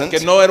wasn't. que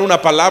no era una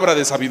palabra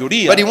de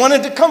sabiduría, But he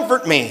wanted to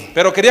comfort me.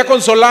 pero quería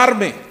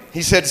consolarme.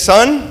 He said,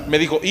 son, Me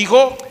dijo,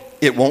 hijo,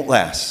 it won't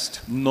last.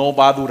 no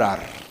va a durar.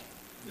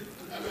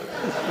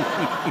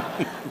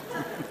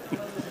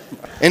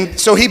 And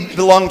so he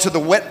belonged to the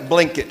wet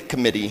blanket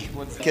committee.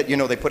 You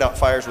know, they put out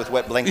fires with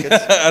wet blankets.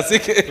 Así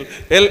que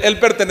él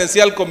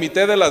pertenecía al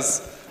comité de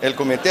El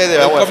comité de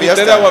al agua comité de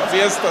fiesta.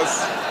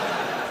 aguafiestas.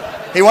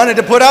 He wanted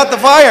to put out the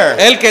fire.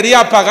 Él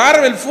quería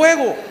apagar el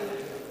fuego.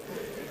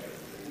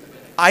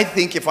 I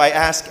think if I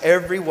ask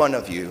every one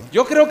of you,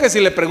 Yo creo que si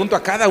le pregunto a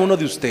cada uno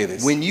de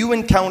ustedes, when you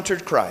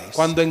encountered Christ,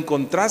 cuando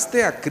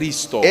encontraste a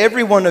Cristo,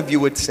 every one of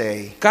you would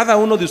say, cada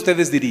uno de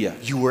ustedes diría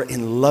you were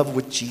in love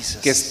with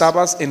Jesus. que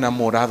estabas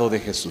enamorado de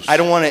Jesús. I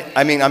don't want to,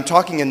 I'm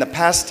talking in the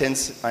past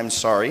tense, I'm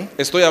sorry.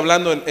 Estoy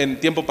hablando en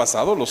tiempo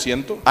pasado, lo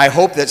siento. I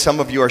hope that some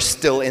of you are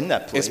still in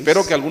that place.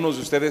 Espero que algunos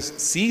de ustedes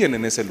siguen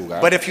en ese lugar.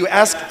 But if you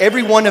ask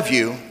every one of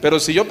you, Pero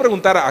si yo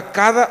preguntara a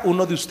cada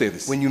uno de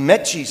ustedes, when you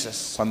met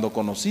Jesus, cuando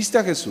conociste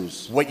a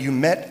Jesús, what you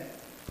met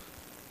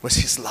was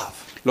his love.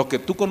 lo que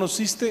tú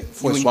conociste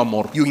fue You, su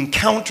amor. you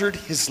encountered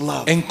his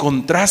love.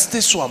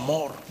 Encontraste su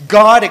amor.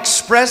 God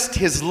expressed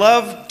his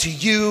love to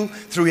you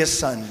through his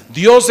son.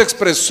 Dios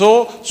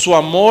expresó su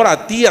amor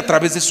a ti a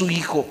través de su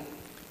Hijo.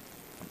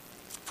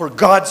 For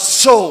God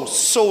so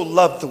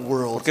loved the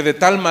world. Porque de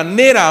tal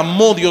manera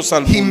amó Dios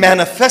al He mundo.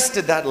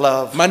 manifested that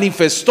love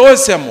Manifestó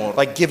ese amor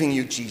by giving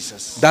you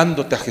Jesus.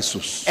 dándote a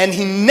Jesús. And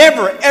he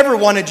never ever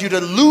wanted you to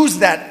lose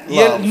that Y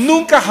Él love.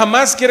 nunca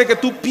jamás quiere que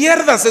tú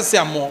pierdas ese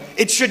amor.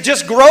 It should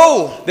just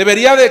grow.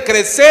 Debería de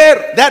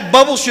crecer. That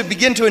bubble should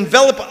begin to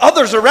envelop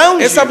others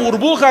around Esa you.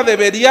 burbuja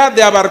debería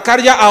de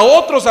abarcar ya a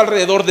otros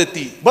alrededor de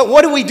ti. But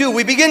what do?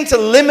 We begin to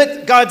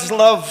limit God's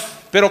love.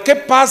 Pero ¿qué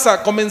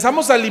pasa?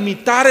 Comenzamos a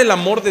limitar el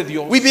amor de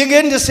Dios. We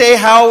begin to say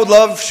how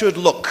love should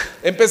look.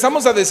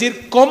 Empezamos a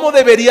decir cómo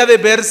debería de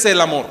verse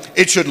el amor.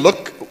 It should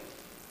look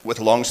with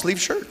long sleeve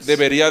shirts.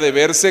 Debería de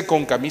verse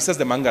con camisas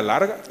de manga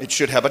larga It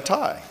should have a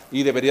tie.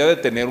 y debería de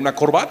tener una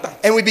corbata.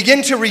 And we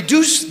begin to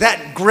reduce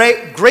that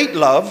great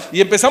love Y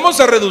empezamos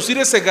a reducir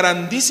ese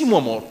grandísimo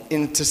amor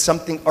into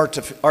something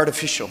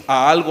artificial.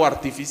 a algo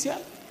artificial.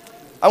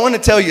 I want to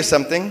tell you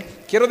something.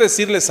 Quiero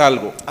decirles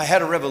algo. I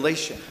had a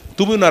revelation.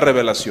 Tuve una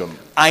revelación.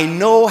 I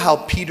know how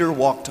Peter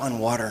walked on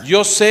water.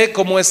 Yo sé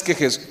cómo es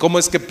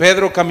que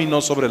Pedro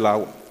caminó sobre el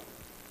agua.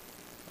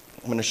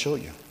 I'm going to show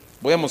you.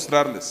 Voy a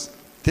mostrarles.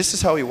 This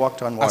is how he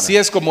walked on water. Así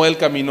es como él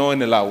caminó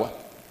en el agua.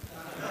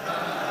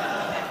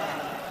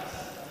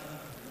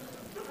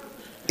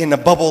 In a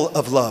bubble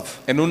of love.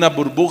 En una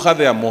burbuja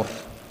de amor.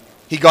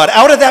 He got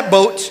out of that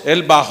boat.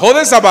 Él bajó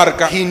de esa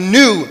barca He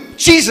knew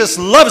Jesus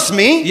loves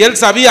me. y él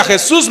sabía,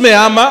 Jesús me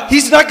ama,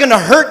 He's not going to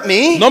hurt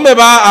me. no me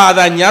va a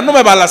dañar, no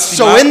me va a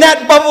So lastimar. in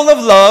that bubble of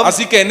love,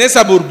 Así que en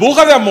esa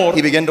burbuja de amor,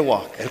 he began to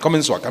walk. él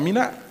comenzó a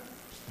caminar.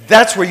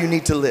 That's where you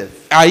need to live.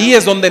 Ahí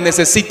es donde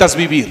necesitas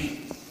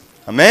vivir.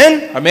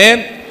 Amen?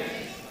 Amén.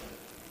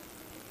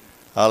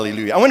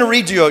 Hallelujah. I want to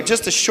read you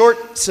just a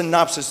short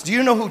synopsis. Do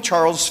you know who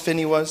Charles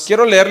Finney was?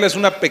 Quiero leerles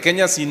una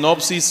pequeña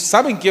sinopsis.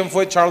 ¿Saben quién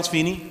fue Charles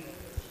Finney?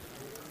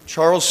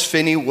 Charles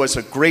Finney was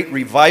a great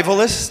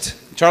revivalist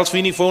Charles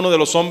Finney fue uno de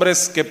los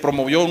hombres que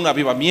promovió un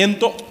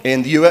avivamiento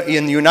in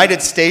the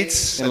United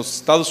States. en los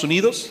Estados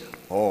Unidos.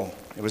 Oh,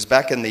 it was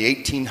back in the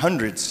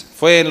 1800s.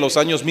 Fue en los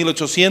años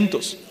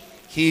 1800.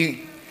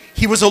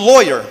 He was a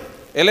lawyer,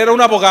 Él era un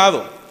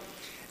abogado.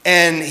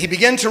 and he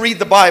began to read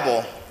the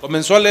Bible.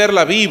 Comenzó a leer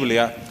la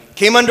Biblia.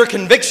 Came under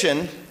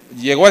conviction,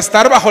 Llegó a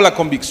estar bajo la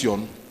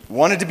convicción.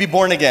 wanted to be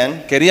born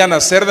again. Quería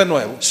nacer de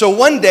nuevo. So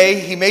one day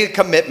he made a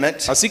commitment.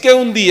 Así que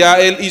un día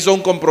él hizo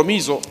un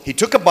compromiso. He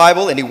took a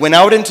Bible and he went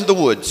out into the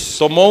woods.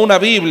 Tomó una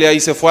Biblia y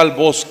se fue al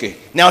bosque.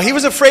 Now he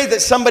was afraid that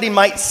somebody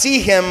might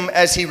see him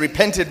as he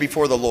repented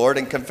before the Lord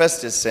and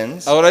confessed his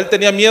sins. Ahora él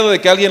tenía miedo de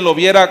que alguien lo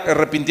viera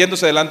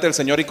arrepintiéndose delante del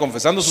Señor y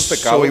confesando sus So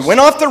pecados. he went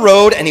off the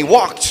road and he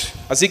walked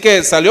Así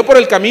que salió por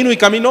el camino y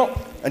caminó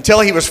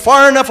until he was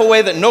far enough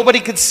away that nobody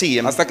could see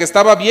him. hasta que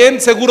estaba bien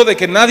seguro de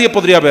que nadie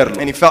podría verlo.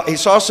 And he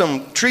saw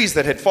some trees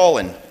that had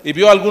fallen. Y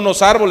vio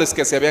algunos árboles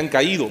que se habían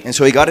caído. And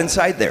so he got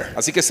inside there.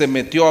 Así que se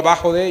metió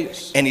abajo de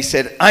ellos. And he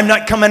said, I'm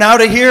not coming out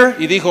of here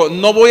Y dijo,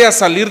 no voy a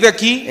salir de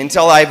aquí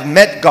until I've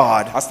met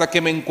God. hasta que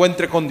me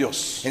encuentre con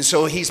Dios. And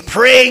so he's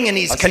praying and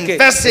he's Así que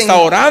confessing está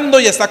orando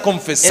y está and he's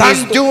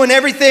confesando doing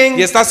everything.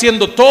 y está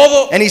haciendo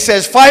todo. And he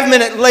says, 5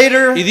 minutes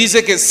later, Y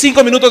dice que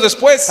 5 minutos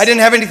después I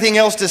didn't have anything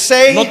else to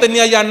say. no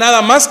tenía ya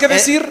nada más que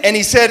decir. And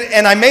he said,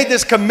 and I made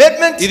this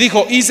commitment. Y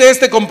dijo, hice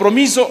este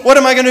compromiso. What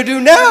am I going to do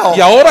now?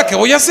 ¿Y ahora qué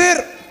voy a hacer?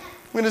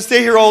 I'm going to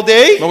stay here all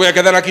day. ¿Me voy a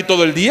quedar aquí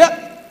todo el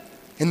día?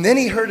 And then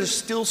he heard a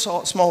still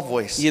small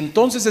voice. Y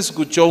entonces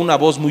escuchó una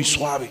voz muy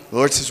suave. The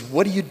Lord says,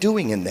 what are you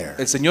doing in there?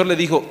 El Señor le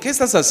dijo, ¿qué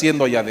estás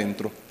haciendo allá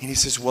adentro? And he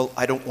says, well,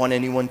 I don't want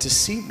anyone to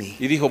see me.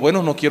 Y dijo,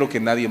 bueno, no quiero que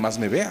nadie más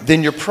me vea.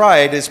 Then your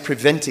pride is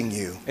preventing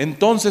you.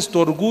 Entonces tu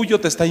orgullo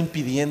te está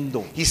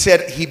impidiendo. He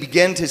said he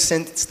began to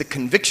sense the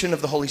conviction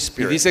of the Holy Y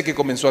Spirit. dice que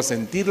comenzó a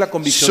sentir la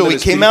convicción So del he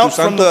came Espíritu out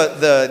from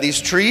Santo.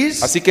 these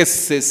trees, Así que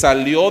se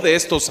salió de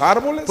estos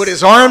árboles, put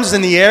his arms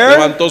in the air,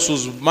 levantó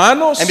sus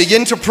manos and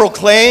began to y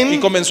proclaim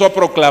comenzó a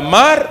proclamar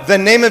the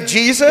name of el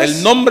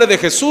Jesus. nombre de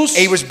Jesús.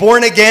 He was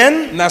born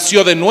again,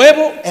 Nació de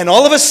nuevo and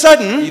all of a y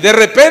sudden, de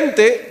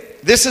repente,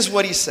 this is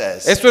what he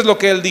says. esto es lo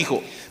que él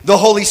dijo. The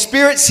Holy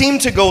Spirit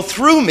seemed to go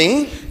through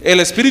me,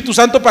 El Espíritu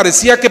Santo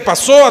parecía que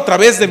pasó a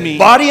través de mí,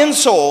 body and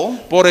soul.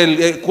 por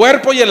el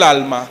cuerpo y el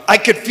alma. I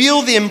could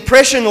feel the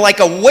impression like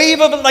a wave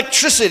of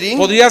electricity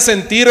Podía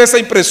sentir esa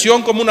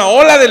impresión como una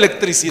ola de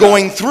electricidad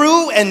going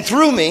through and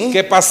through me.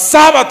 que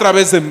pasaba a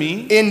través de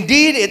mí.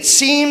 Indeed, it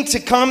seemed to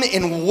come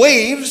in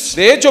waves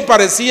De hecho,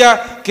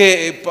 parecía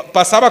que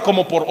pasaba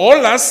como por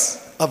olas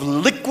of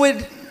liquid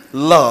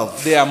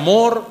love. de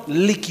amor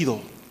líquido.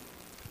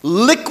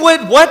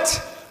 Liquid what?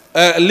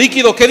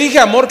 Líquido, ¿qué dije?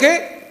 ¿Amor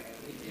qué?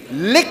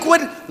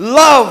 Liquid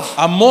love.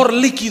 Amor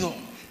líquido.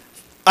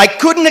 I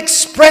couldn't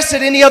express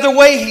it any other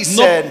way, he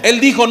No, said. él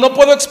dijo, no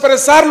puedo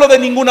expresarlo de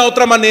ninguna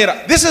otra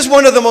manera. This is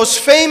one of the most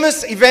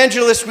famous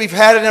evangelists we've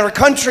had in our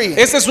country.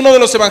 Este es uno de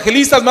los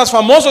evangelistas más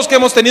famosos que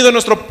hemos tenido en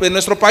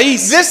nuestro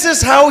país. This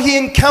is how he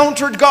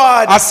encountered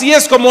God. Así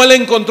es como él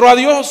encontró a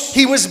Dios.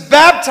 He was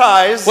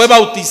baptized Fue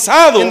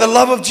bautizado in the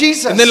love of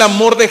Jesus. en el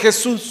amor de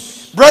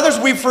Jesús. Brothers,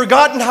 we've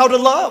forgotten how to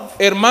love.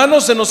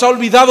 Hermanos, se nos ha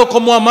olvidado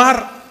cómo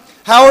amar.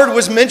 Howard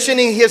was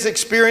mentioning his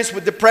experience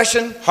with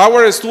depression.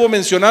 Howard estuvo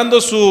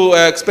mencionando su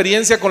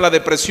experiencia con la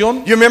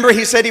depresión. You remember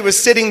he said he was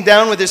sitting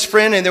down with his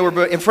friend and they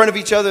were in front of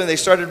each other and they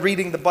started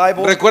reading the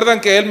Bible. Recuerdan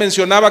que él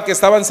mencionaba que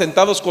estaban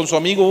sentados con su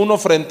amigo uno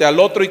frente al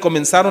otro y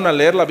comenzaron a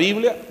leer la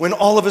Biblia. When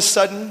all of a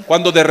sudden,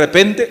 Cuando de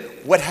repente,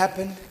 what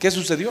happened? ¿qué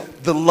sucedió?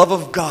 The love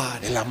of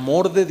God El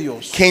amor de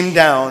Dios came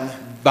down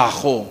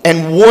bajó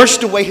and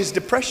washed away his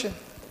depression.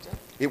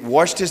 It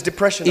washed his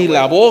depression y away.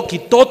 lavó,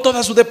 quitó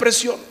toda su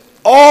depresión.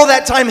 All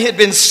that time he had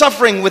been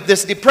suffering with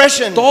this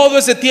depression Todo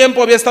ese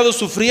tiempo había estado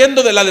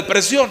sufriendo de la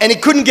depresión and he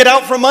couldn't get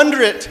out from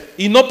under it.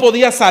 y no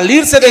podía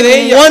salirse de In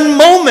ella. one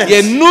moment, Y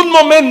en un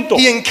momento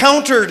he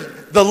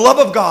encountered the love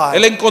of God.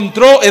 él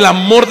encontró el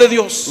amor de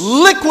Dios,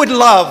 Liquid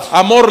love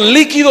amor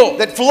líquido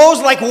that flows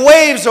like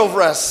waves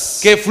over us.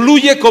 que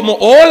fluye como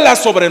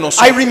olas sobre I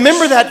nosotros.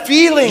 remember that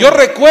feeling. Yo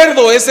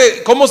recuerdo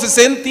ese cómo se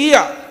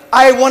sentía.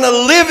 I want to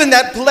live in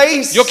that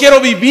place. Yo quiero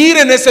vivir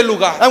en ese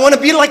lugar. I want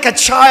to be like a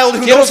child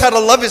who Quiero- knows how to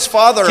love his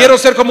father. Quiero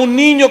ser como un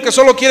niño que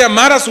solo quiere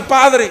amar a su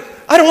padre.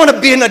 I don't want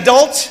to be an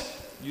adult.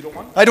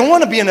 I don't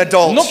want to be an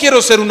adult. No quiero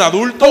ser un I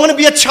adulto. want to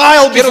be a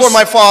child Quiero before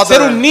my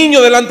ser un father.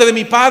 niño delante de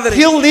mi padre.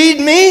 He'll lead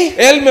me.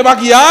 Él me va a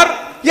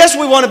guiar. Yes,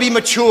 we want to be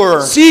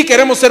mature. Sí,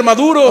 queremos ser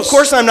maduros. Of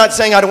course, I'm not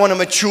saying I don't want to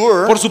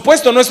mature. Por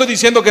supuesto, no estoy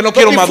diciendo que no But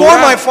quiero before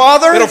madurar. my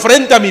father, Pero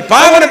frente a mi I want to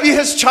padre, be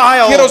his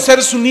child. quiero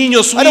ser su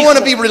niño, su I don't hijo. want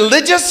to be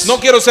religious. No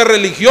quiero ser I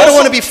don't religioso.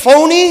 want to be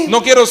phony. No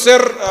quiero ser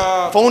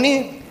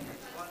Phony?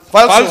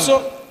 Falso.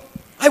 falso.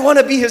 I want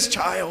to be his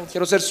child.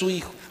 Quiero ser su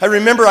hijo. I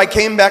remember I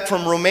came back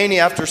from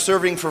Romania after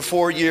serving for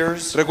 4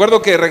 years. Recuerdo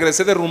que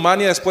regresé de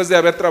Rumania después de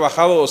haber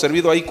trabajado o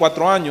servido ahí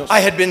 4 años. I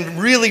had been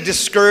really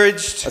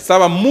discouraged.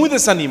 Estaba muy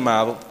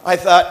desanimado I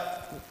thought,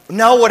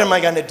 now what am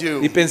I going to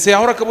y do? pensé,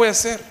 ¿ahora qué voy a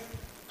hacer?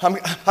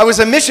 I was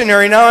a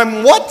missionary, now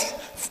I'm what?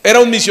 Era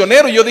un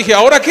misionero y yo dije,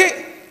 ¿ahora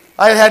qué?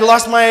 I had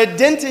lost my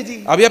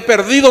identity. Había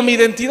perdido mi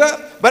identidad.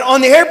 But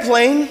on the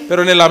airplane,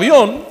 Pero en el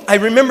avión, I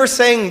remember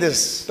saying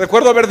this,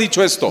 recuerdo haber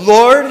dicho esto: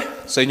 Lord,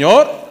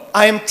 Señor,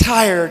 I am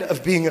tired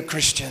of being a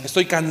Christian.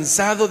 estoy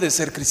cansado de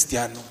ser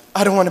cristiano.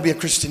 I don't want to be a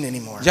Christian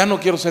anymore. Ya no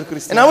quiero ser And I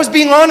cristiano. was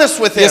being honest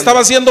with Y him.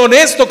 estaba siendo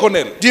honesto con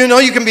él. Do you know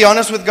you can be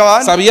honest with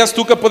God? ¿Sabías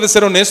tú que puedes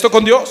ser honesto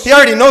con Dios? He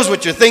already knows what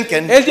you're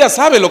thinking. Él ya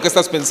sabe lo que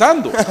estás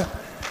pensando.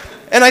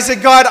 And I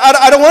said, God,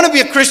 I don't want to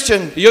be a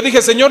Christian. Y yo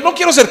dije, Señor, no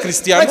quiero ser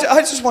cristiano.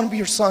 I just want to be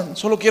your son.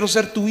 Solo quiero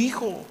ser tu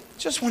hijo.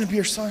 Just want to be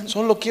your son.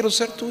 Solo quiero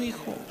ser tu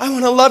hijo. I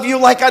want to love you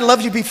like I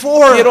loved you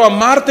before. Quiero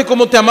amarte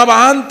como te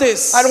amaba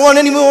antes. I don't want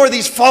any more of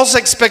these false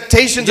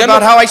expectations Ya no-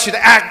 about how I should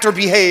act or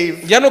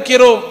behave. Ya no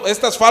quiero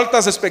estas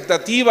falsas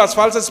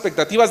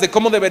expectativas de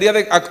cómo debería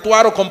de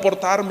actuar o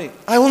comportarme.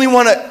 I only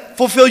want to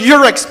fulfill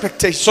your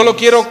expectations. Solo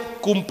quiero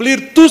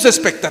cumplir tus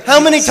expectativas.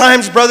 How many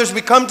times, brothers,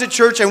 we come to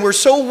church and we're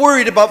so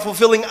worried about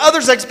fulfilling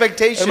others'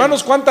 expectations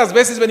Hermanos, ¿cuántas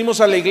veces venimos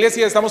a la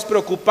iglesia y estamos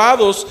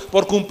preocupados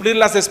por cumplir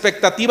las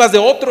expectativas de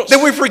otros? that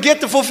we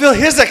forget to fulfill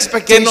His Que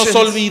expectations? nos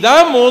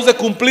olvidamos de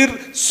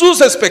cumplir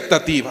sus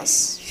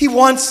expectativas. He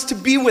wants to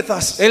be with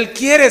us. Él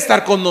quiere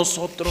estar con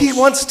nosotros. He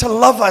wants to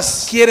love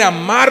us. Quiere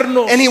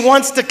amarnos. And He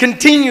wants to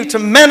continue to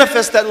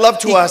manifest that love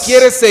to Y us.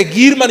 quiere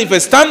seguir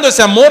manifestando ese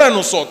amor a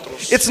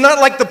nosotros. It's not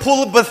like the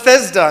pool of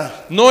Bethesda,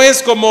 No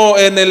es como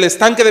en el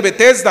estanque de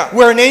Bethesda,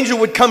 where an angel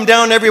would come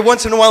down every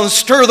once in a while and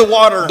stir the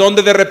water.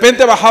 donde de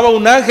repente bajaba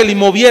un ángel y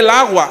movía el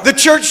agua. The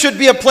church should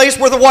be a place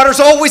where the water's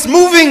always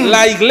moving.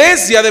 La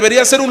iglesia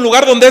debería ser un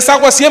lugar donde esa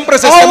agua siempre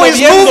se esté Always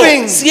moviendo,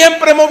 moving.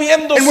 siempre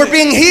moviéndose. And we're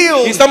being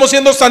healed. Y estamos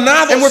siendo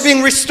sanados. And we're being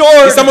Y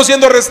restored. estamos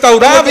siendo And we're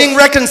restaurados. being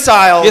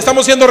reconciled. Y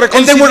estamos siendo And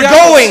then we're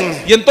reconciliados.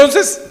 going. Y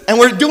entonces, And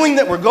we're doing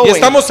that. We're y going.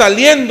 estamos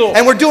saliendo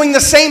And we're doing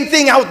the same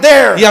thing out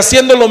there. y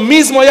haciendo lo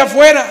mismo allá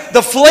afuera.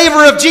 The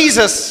flavor of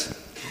Jesus.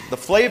 The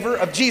flavor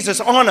of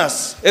Jesus on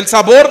us. El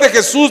sabor de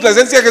Jesús, la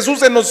esencia de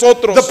Jesús en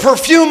nosotros. The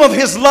perfume of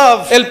His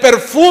love El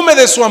perfume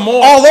de su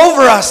amor all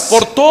over us.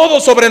 por todo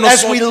sobre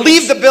As we nosotros.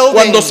 leave the building.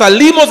 Cuando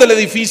salimos del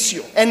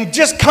edificio And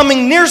just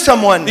coming near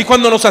someone, y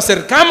cuando nos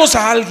acercamos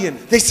a alguien,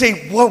 they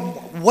say,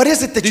 what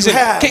is it that you Dicen,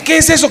 have? ¿qué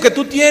es eso que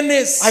tú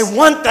tienes? I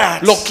want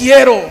that. Lo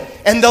quiero.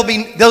 And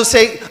they'll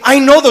say, I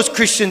know those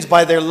Christians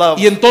by their love.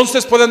 Y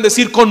entonces pueden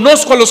decir,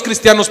 conozco a los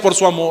cristianos por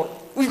su amor.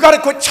 We've got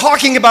to quit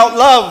talking about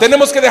love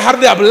Tenemos que dejar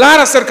de hablar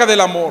acerca del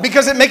amor,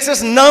 because it makes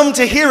us numb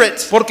to hear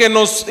it. porque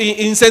nos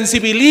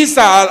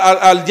insensibiliza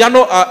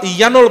y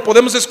ya no lo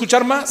podemos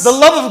escuchar más. The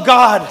love of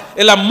God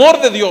El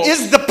amor de Dios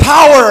is the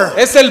power.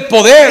 es el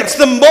poder, It's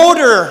the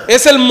motor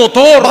es el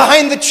motor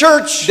behind the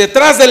church.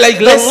 detrás de la The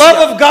love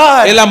iglesia. of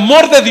God El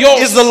amor de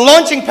Dios is the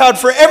launching pad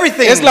for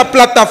everything. es la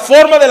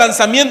plataforma de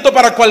lanzamiento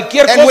para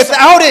cualquier And cosa.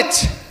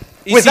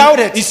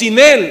 Y sin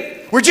él,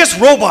 we're just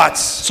robots.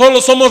 solo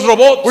somos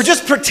robots. We're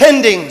just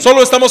pretending.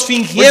 Solo estamos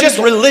We're just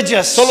fingiendo.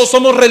 religious. Solo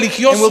somos And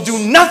religiosos. we'll do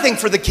nothing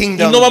for the Y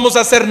kingdom. no vamos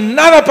a hacer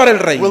nada para el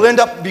reino. We'll end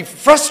up be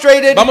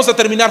frustrated Vamos a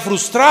terminar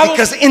frustrados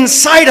because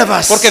inside of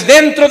us porque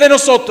dentro de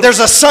nosotros there's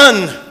a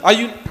son.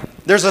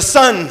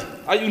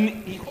 hay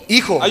un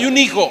Hijo. hay un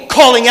hijo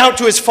Calling out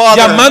to his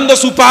father. llamando a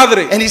su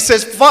padre And he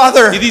says,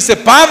 Father, y dice,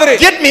 Padre,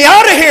 get me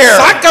out of here.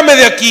 sácame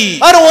de aquí.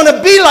 I don't want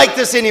to be like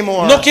this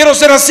anymore. No quiero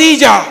ser así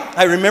ya.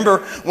 I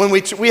remember when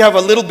we have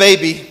a little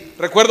baby.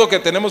 Recuerdo que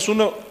tenemos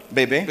un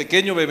Baby.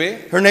 pequeño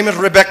bebé. Her name is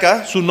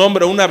Rebecca. Su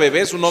nombre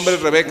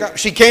es Rebeca.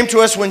 She came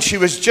to us when she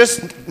was just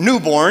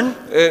newborn.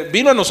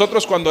 Vino a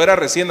nosotros cuando era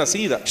recién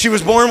nacida She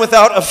was born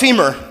without a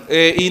femur.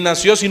 y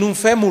nació sin un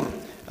fémur.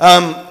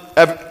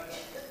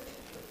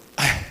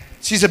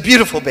 She's a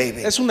beautiful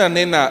baby. Es una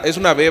nena, es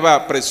una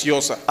beba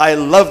preciosa. I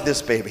love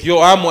this baby.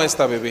 Yo amo a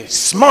esta bebé.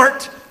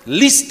 Smart.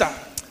 Lista.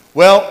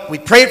 Well, we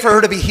prayed for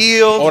her to be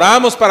healed.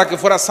 Oramos para que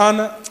fuera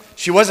sana.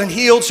 She wasn't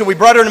healed, so we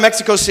brought her to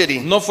Mexico City.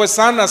 No fue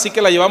sana, así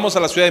que la llevamos a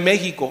la Ciudad de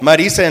México.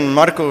 Marisa and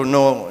Marco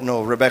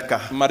no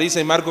Rebecca. Marisa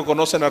y Marco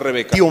conocen a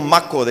Rebeca. Tío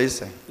Maco, they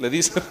say. Le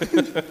dice,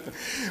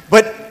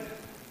 But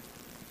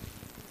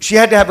she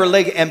had to have her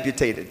leg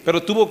amputated pero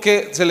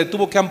se le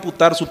tuvo que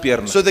amputar su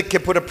pierna so they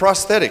could put a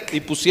prosthetic. y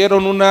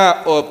pusieron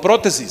una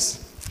prótesis.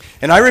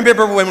 And I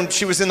remember when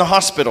she was in the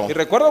hospital. Y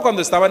recuerdo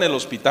cuando estaba en el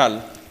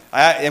hospital,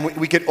 And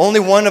we could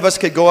only one of us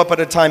could go up at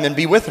a time and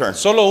be with her.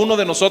 solo uno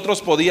de nosotros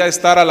podía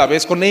estar a la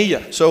vez con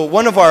ella. So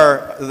one of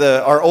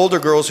our older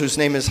girls, whose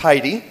name is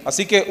Heidi,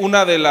 Así que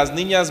una de las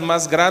niñas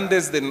más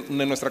grandes de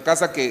nuestra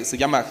casa, que se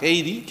llama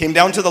Heidi, came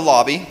down to the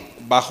lobby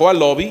bajó al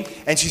lobby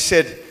and she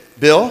said,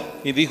 Bill,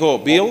 y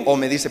dijo, Bill, o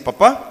me dice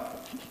papá,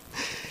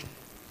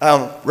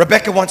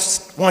 Rebecca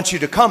wants you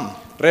to come.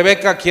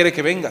 Rebeca quiere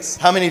que vengas.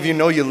 How many of you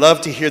know you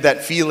love to hear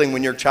that feeling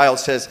when your child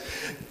says,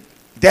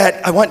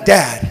 Dad, I want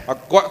dad.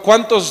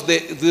 ¿Cuántos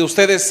de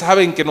ustedes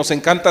saben que nos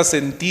encanta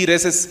sentir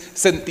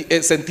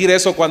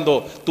eso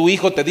cuando tu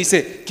hijo te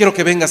dice, quiero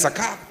que vengas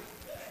acá?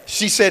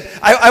 She said,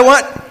 I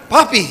want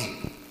papi.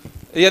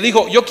 Ella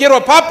dijo, yo quiero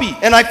a papi.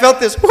 And I felt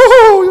this,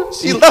 woo,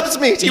 she loves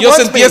me, Y she yo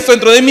wants sentí me. esto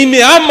dentro de mí,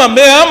 me ama.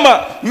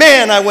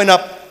 Man, I went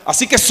up.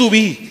 Así que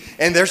subí.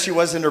 And there she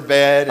was in her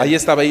bed. Ahí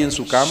estaba ella en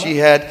su cama.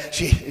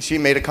 She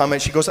made a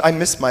comment. She goes, I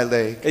miss my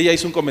leg. Ella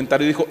hizo un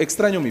comentario y dijo,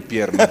 extraño mi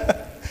pierna.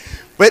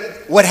 But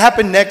what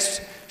happened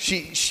next,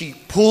 she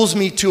pulls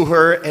me to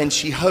her and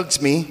she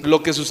hugs me. Lo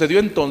que sucedió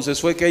entonces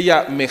fue que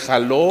ella me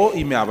jaló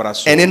y me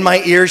abrazó. And in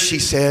my ear she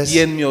says, Y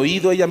en mi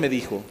oído ella me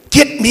dijo,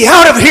 get me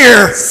out of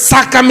here.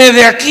 sácame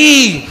de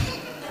aquí.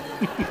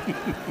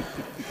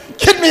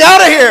 Get me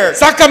out of here.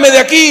 Sácame de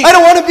aquí. I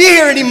don't want to be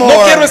here anymore.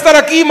 No quiero estar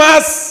aquí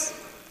más.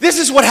 This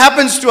is what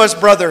happens to us,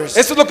 brothers.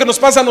 Esto es lo que nos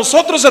pasa a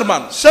nosotros,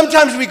 hermanos.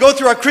 Sometimes we go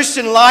through our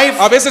Christian life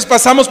A veces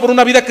pasamos por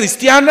una vida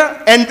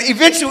cristiana and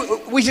eventually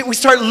we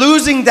start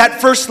losing that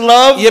first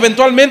love. y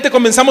eventualmente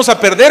comenzamos a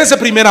perder ese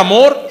primer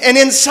amor. And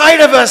inside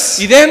of us,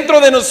 Y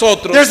dentro de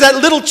nosotros there's that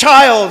little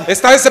child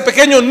está ese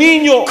pequeño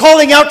niño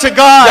calling out to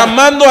God,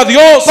 llamando a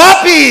Dios.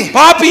 Papi,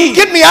 Papi,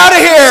 get me out of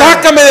here.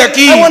 sácame de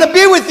aquí. I want to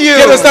be with you.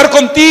 Quiero estar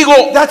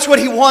contigo. That's what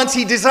he wants,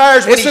 he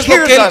desires when Eso he es lo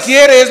hears que Él us.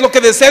 quiere, es lo que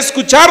desea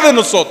escuchar de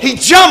nosotros. He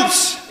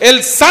jumps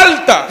Él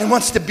salta, and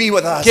wants to be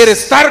with us. quiere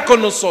estar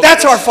con nosotros.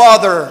 That's our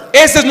Father.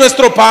 Ese es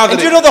nuestro And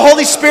Padre. you know the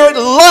Holy Spirit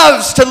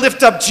loves to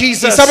lift up Y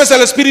Jesus. sabes,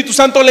 al Espíritu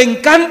Santo le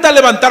encanta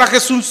levantar a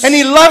Jesús. And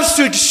he loves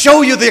to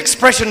show you the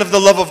expression of the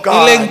love of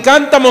Y le God.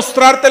 encanta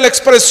mostrarte la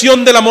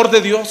expresión del amor de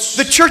Dios.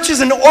 The church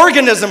is an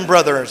organism,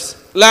 brothers.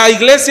 La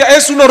iglesia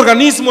es un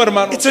organismo,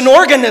 hermano. It's an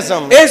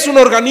organism. Es un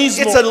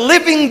organismo. It's a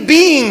living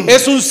being.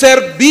 Es un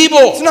ser vivo.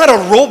 It's not a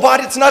robot.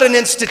 It's not an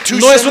institution.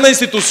 No es una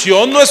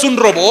institución, no es un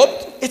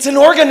robot. It's an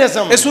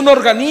organism. Es un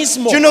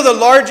organismo. Do you know the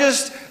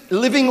largest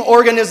living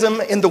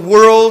organism in the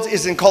world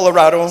is in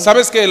Colorado?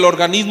 ¿Sabes que el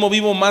organismo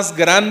vivo más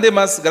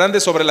grande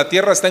sobre la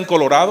tierra está en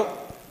Colorado?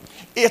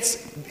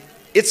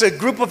 It's a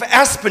group of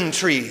aspen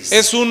trees.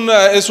 Es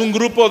un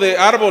grupo de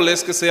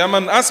árboles que se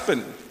llaman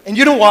aspen. And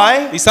you know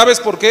why? ¿Y sabes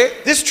por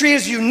qué? This tree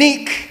is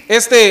unique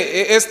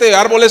Este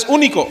árbol es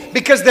único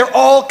because they're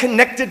all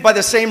connected by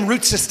the same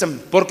root system.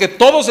 porque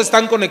todos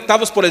están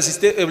conectados por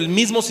el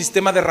mismo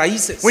sistema de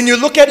raíces. When you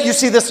look at it, you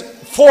see this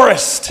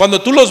forest. Cuando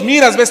tú los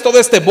miras, ves todo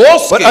este But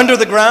bosque, under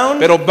the ground,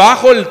 pero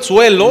bajo el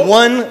suelo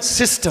one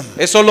system,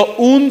 es solo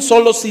un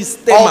solo all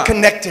sistema,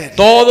 connected.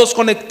 todos The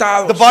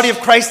conectados. body of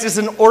Christ is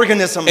an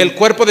organism. El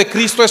cuerpo de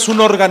Cristo es un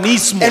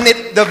organismo And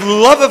the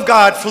love of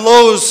God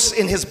flows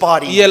in his y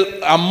body. el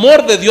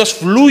amor de Dios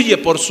fluye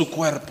por su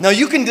cuerpo. Now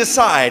you can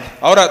decide,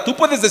 Ahora, tú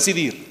puedes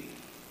decidir,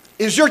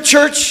 is your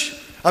church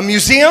a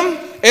museum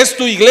 ¿es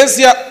tu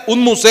iglesia un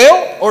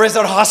museo or is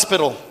it a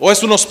hospital? o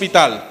es un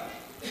hospital?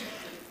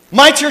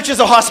 My church is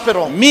a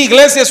hospital. Mi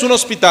iglesia es un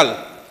hospital.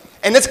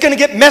 And it's going to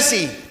get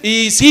messy.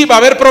 Y sí, va a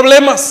haber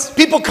problemas.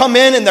 People come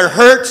in and they're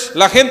hurt,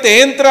 La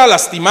gente entra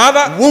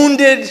lastimada,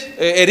 wounded,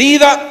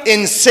 herida,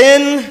 in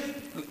sin.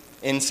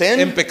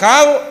 en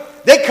pecado.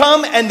 They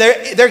come and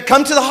they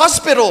come to the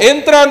hospital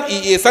Entran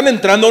y están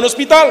entrando a un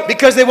hospital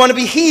because they want to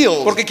be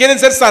healed. porque quieren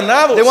ser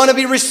sanados, They want to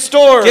be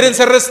restored. quieren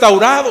ser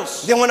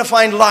restaurados, They want to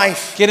find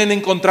life. quieren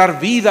encontrar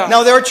vida.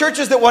 Now there are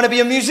churches that want to be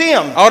a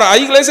museum. Ahora,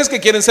 hay iglesias que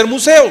quieren ser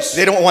museos.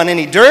 They don't want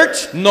any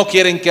dirt. No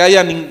quieren que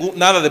haya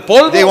nada de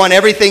polvo. They want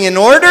everything in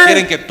order.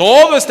 Quieren que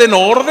todo esté en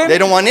orden. They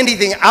don't want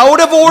anything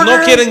out of order.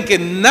 No quieren que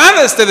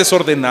nada esté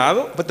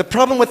desordenado. But the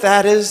problem with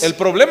that is El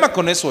problema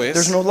con eso there's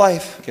es no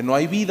life. que no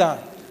hay vida.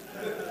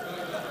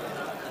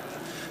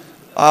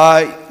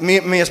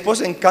 Mi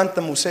esposa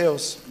encanta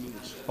museos.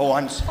 Oh,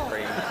 I'm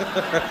sorry.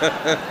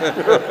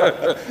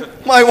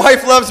 My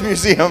wife loves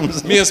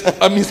museums.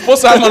 A mi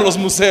esposa ama los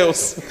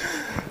museos.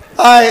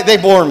 They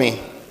bore me.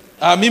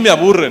 A mí me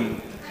aburren.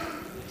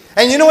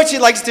 And you know what she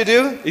likes to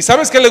do? ¿Y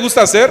sabes qué le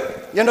gusta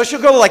hacer? You know,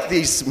 she'll go to like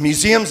these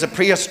museums of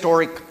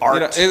prehistoric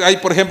Mira, art. hay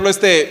por ejemplo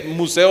este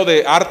museo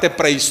de arte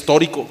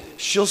prehistórico.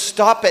 She'll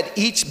stop at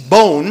each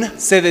bone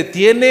Se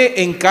detiene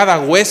en cada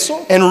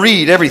hueso and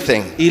read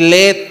everything. y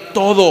lee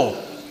todo.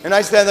 And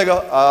I stand there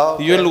and go, oh,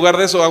 Y yo en lugar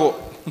de eso hago,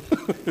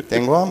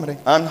 tengo hambre.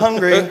 I'm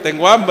hungry.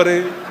 tengo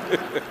hambre.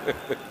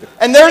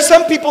 And there are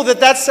some people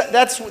that's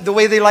the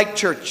way they like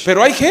church,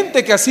 Pero hay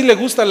gente que así le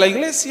gusta la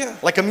iglesia,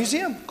 like a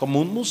museum.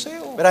 como un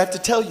museo. But I have to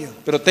tell you,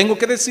 Pero tengo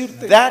que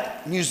decirte,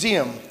 that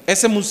museum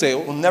ese museo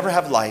will never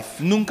have life.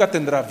 nunca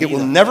tendrá It will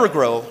vida, never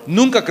grow.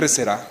 nunca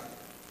crecerá,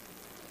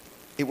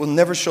 It will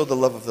never show the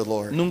love of the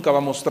Lord. nunca va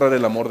a mostrar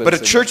el amor del But a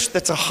Señor. church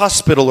that's a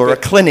hospital or a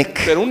clinic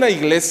Pero una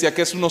iglesia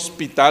que es un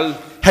hospital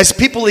has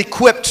people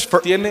equipped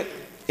for tiene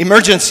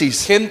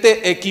emergencies.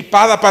 gente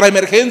equipada para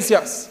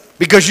emergencias.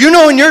 Because you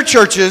know in your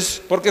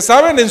churches, Porque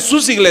saben en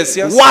sus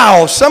iglesias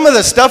wow, some of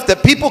the stuff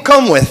that people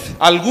come with.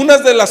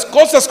 algunas de las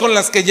cosas con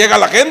las que llega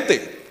la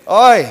gente.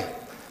 Ay,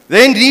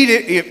 they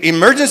need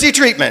emergency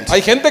treatment.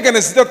 Hay gente que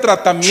necesita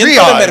tratamiento de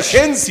Triage.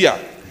 emergencia.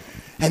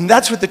 And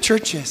that's what the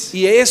church is.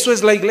 Y eso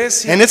es la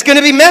iglesia. And it's going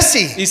to be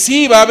messy, Y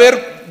sí, va a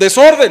haber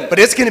desorden, but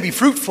it's going to be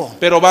fruitful.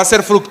 pero va a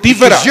ser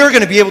fructífera. Because you're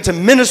going to be able to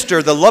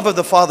minister the love of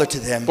the Father to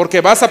them. Porque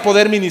vas a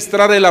poder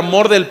ministrar el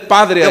amor del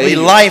Padre a There'll be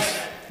ellos.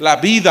 life. La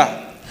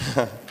vida.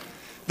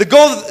 The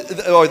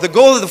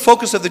goal of the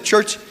focus of the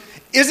church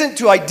isn't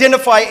to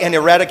identify and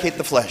eradicate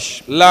the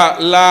flesh.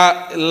 La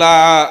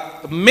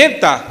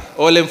meta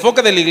o el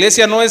enfoque de la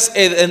iglesia no es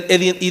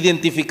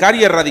identificar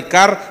y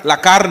erradicar la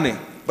carne,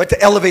 But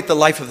to elevate the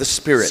life of the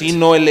Spirit.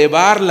 sino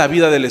elevar la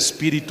vida del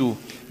Espíritu.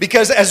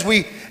 Because as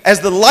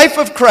the life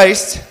of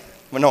Christ,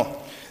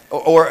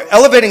 or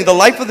elevating the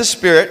life of the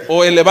Spirit,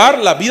 O elevar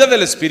la vida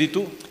del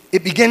Espíritu,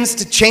 it begins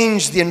to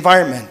change the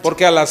environment.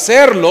 porque al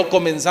hacerlo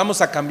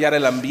comenzamos a cambiar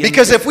el ambiente.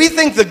 Because if we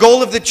think the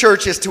goal of the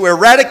church is to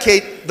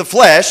eradicate the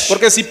flesh,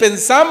 Porque si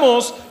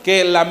pensamos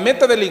que la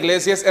meta de la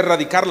iglesia es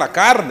erradicar la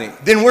carne,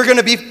 then we're going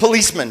to be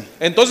policemen.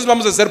 entonces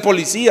vamos a ser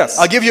policías.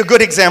 I'll give you a good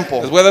Les example.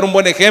 voy a dar un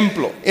buen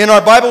ejemplo. In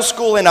our Bible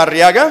school in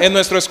Arriaga, En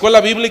nuestra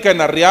escuela bíblica en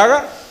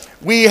Arriaga,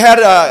 we had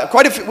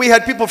we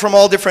had people from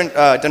all different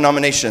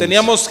denominations.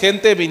 teníamos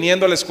gente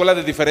viniendo a la escuela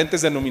de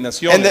diferentes And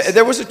denominaciones.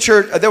 there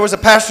was a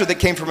pastor that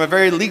came from a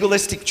very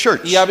legalistic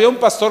church. Y había un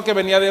pastor que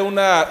venía de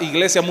una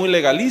iglesia muy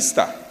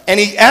legalista. And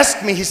he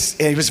asked me,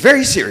 he was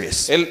very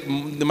serious.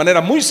 Él, de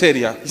manera muy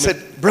seria, He said,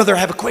 "Brother, I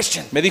have a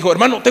question. me dijo,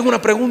 hermano, tengo una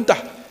pregunta.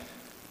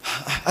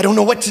 I don't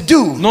know what to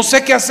do. No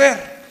sé qué hacer.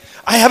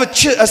 I have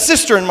a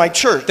sister in my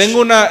church.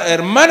 Tengo una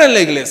hermana en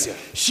la iglesia.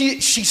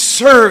 She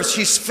serves,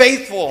 she's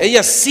faithful.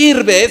 Ella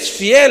sirve, es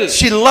fiel,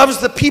 She loves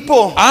the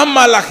people.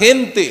 ama a la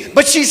gente.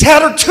 But she's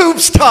had her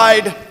tubes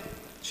tied."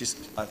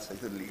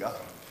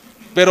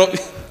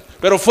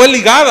 Pero fue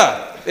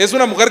ligada. Es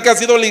una mujer que ha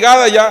sido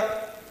ligada ya.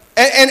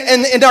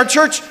 And in our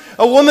church,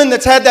 a woman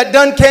that's had that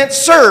done can't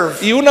serve.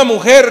 Y una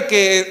mujer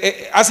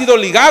que ha sido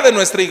ligada en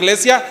nuestra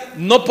iglesia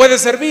no puede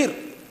servir.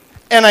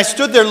 And I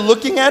stood there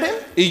looking at him,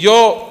 Y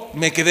yo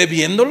me quedé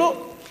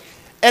viéndolo.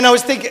 and I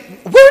was thinking,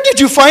 where did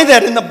you find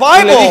that in the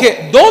Y le Bible?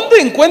 dije, ¿dónde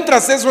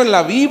encuentras eso en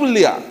la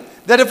Biblia?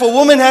 that if a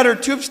woman had her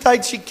tubes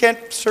tied, she can't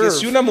que serve.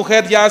 si una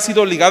mujer ya ha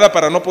sido ligada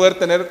para no poder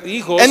tener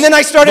hijos, And then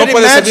I started no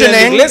puede servir en la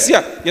imagining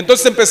iglesia. Y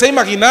entonces empecé a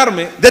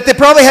imaginarme That they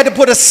probably had to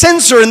put a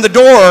sensor in the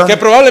door, que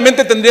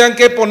probablemente tendrían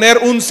que poner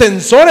un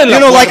sensor en la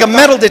like a puerta,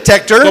 metal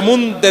detector. como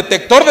un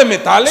detector de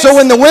metales, So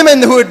when the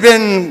women who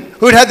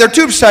had had their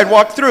tubes tied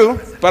walked through,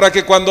 para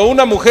que cuando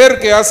una mujer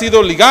que ha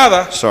sido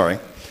ligada,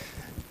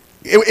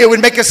 it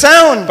would make a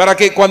sound. para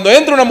que cuando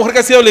entre una mujer que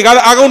ha sido ligada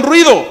haga un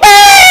ruido.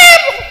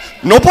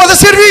 No puede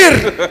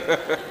servir.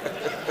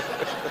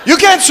 You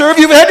can't serve.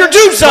 You've had your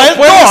tubes No tied.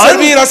 puede Gone.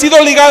 servir, ha sido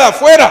ligada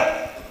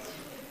afuera.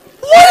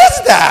 What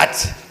is that?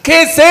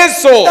 ¿Qué es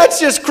eso? That's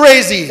just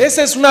crazy.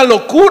 Esa es una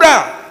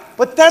locura.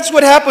 But that's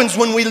what happens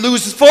when we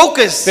lose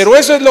focus. Pero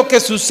eso es lo que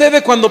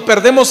sucede cuando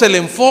perdemos el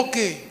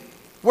enfoque.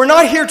 We're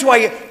not here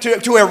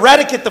to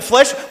eradicate the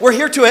flesh. We're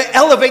here to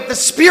elevate the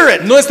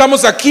spirit. No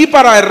estamos aquí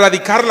para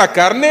erradicar la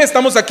carne,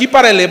 estamos aquí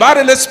para elevar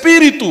el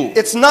espíritu.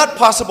 It's not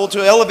possible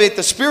to elevate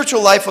the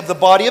spiritual life of the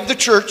body of the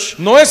church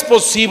No es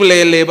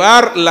posible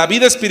elevar la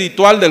vida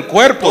espiritual del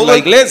cuerpo, la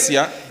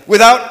iglesia,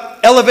 without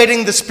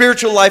elevating the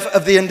spiritual life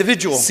of the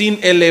individual. sin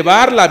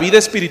elevar la vida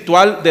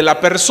espiritual de la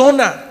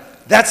persona.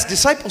 That's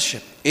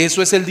discipleship.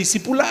 Eso es el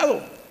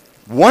discipulado.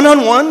 One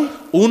on one,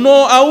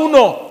 Uno a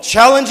uno,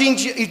 challenging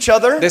each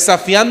other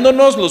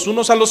desafiándonos los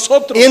unos a los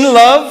otros, in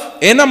love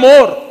en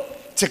amor,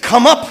 to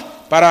come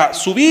up, para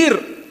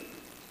subir,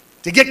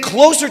 to get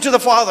closer to the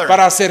Father.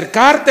 para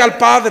acercarte al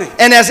Padre.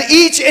 And as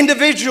each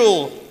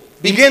individual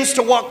begins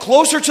to walk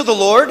closer to the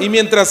Lord, Y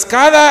mientras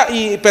cada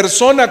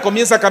persona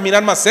comienza a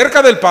caminar más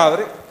cerca del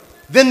Padre,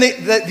 then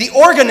the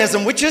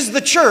organism, which is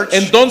the church,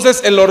 entonces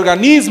el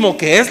organismo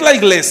que es la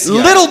iglesia,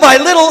 little by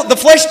little, the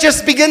flesh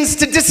just begins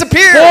to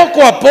disappear.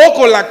 poco a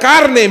poco la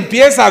carne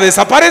empieza a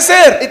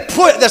desaparecer.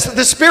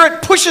 The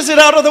Spirit pushes it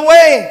out of the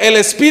way. El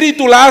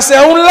espíritu la hace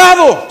a un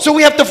lado. So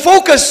we have to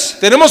focus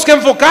Tenemos que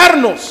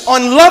enfocarnos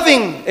on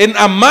loving en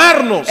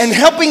amarnos, and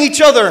helping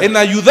each other en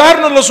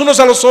ayudarnos los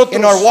unos a los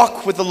in our otros,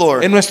 walk with the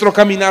Lord. en nuestro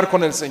caminar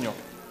con el Señor.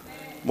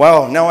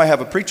 Wow, now I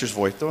have a preacher's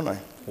voice, don't I?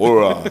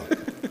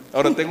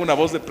 Ahora tengo una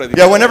voz de predicador.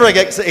 Yeah, whenever I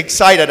get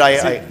excited,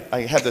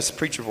 I have this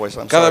preacher voice.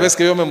 I'm Cada sorry. vez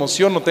que yo me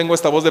emociono tengo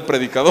esta voz de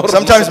predicador.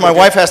 Sometimes No sé my por qué.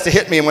 wife has to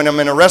hit me when I'm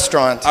in a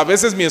restaurant. A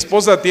veces mi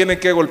esposa tiene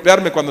que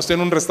golpearme cuando estoy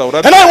en un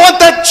restaurante. And I want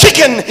that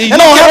chicken, Y and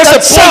no I'll quiero have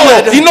ese that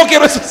pollo, y salad. no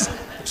quiero eso.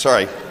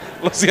 Sorry.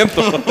 Lo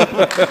siento.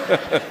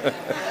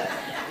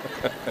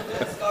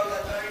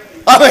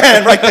 Oh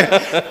man,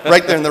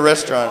 right there in the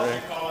restaurant.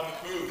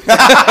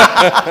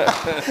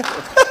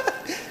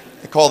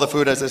 I call the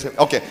food as I say.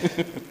 Okay.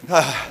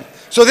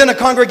 So then a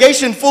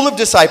congregation full of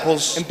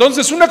disciples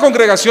Entonces una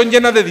congregación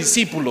llena de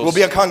discípulos will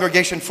be a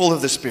congregation full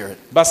of the Spirit.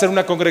 va a ser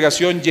una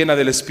congregación llena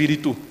del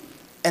Espíritu.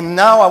 And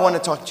now I want to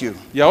talk to you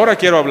Y ahora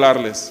quiero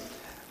hablarles.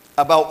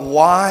 about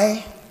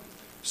why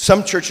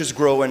some churches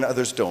grow and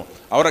others don't.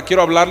 Ahora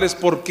quiero hablarles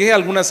por qué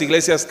algunas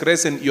iglesias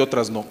crecen y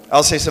otras no.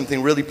 I'll say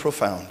something really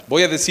profound.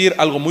 Voy a decir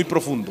algo muy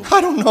profundo.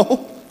 I don't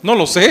know. No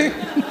lo sé.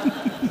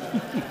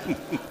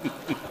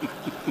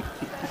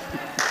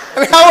 I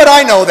mean, how would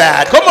I know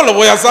that? ¿Cómo lo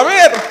voy a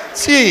saber?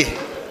 See,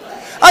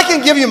 I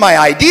can give you my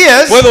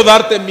ideas, Puedo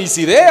darte mis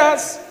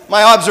ideas,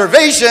 my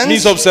observations,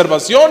 mis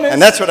observaciones,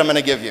 and that's what I'm going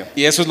to give you.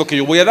 y eso es lo que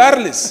yo voy a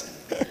darles.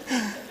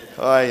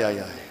 Ay, ay,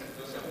 ay.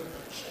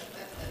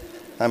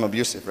 I'm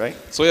abusive, right?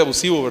 Soy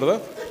abusivo, ¿verdad?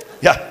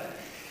 Yeah.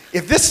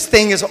 If this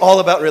thing is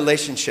all about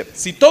relationship,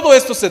 Si todo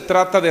esto se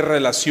trata de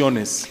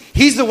relaciones,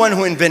 he's the one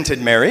who invented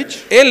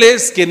marriage. Él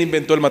es quien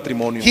inventó el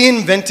matrimonio. He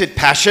invented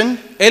passion.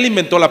 Él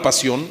inventó la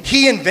pasión.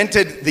 He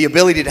invented the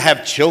ability to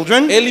have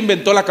children. Él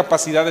inventó la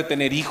capacidad de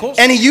tener hijos.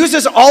 And he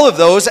uses all of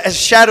those as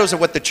shadows of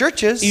what the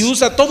church is. Y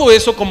usa todo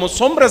eso como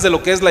sombras de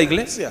lo que es la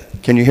iglesia.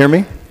 Can you hear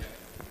me?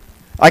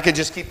 I could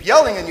just keep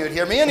yelling and you'd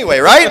hear me anyway,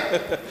 right?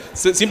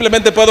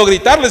 Simplemente puedo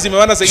gritarles y me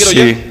van a seguir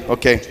oyendo. See,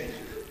 okay.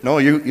 No,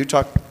 you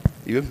talk.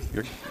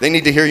 They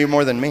need to hear you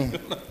more than me.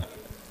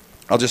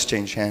 I'll just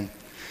change hand.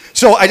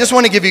 So I just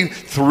want to give you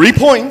 3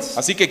 points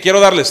Así que quiero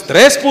darles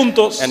 3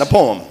 puntos and a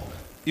poem.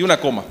 y una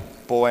coma.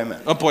 Poema.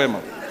 Un poema.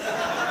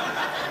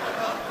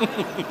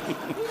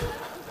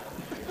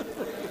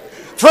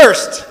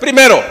 First,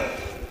 Primero,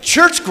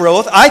 church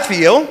growth, I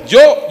feel,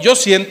 yo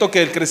siento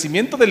que el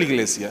crecimiento de la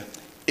iglesia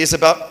is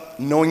about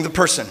knowing the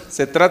person.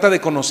 se trata de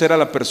conocer a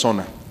la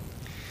persona.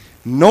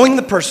 Knowing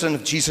the person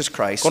of Jesus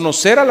Christ,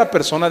 Conocer a la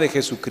persona de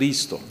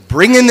Jesucristo.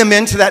 bringing them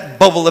into that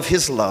bubble of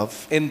his love,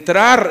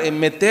 Entrar,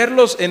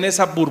 meterlos en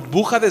esa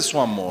burbuja de su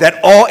amor. that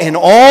in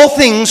all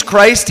things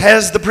Christ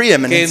has the Que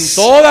en preeminence.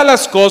 todas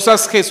las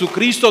cosas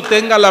Jesucristo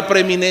tenga la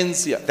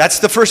preeminencia. That's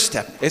the first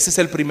step. Ese es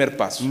el primer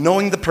paso.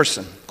 Knowing the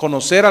person,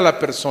 Conocer a la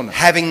persona.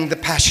 having the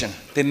passion.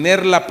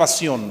 Tener la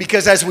pasión.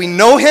 Because as we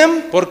know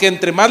him Porque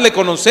entre más le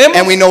conocemos,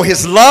 and we know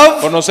his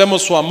love,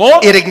 conocemos su amor,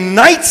 it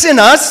ignites in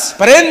us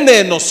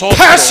prende en nosotros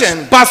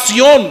Passion.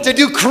 pasión to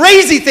do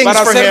crazy things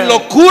para for hacer him.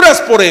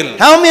 locuras por él.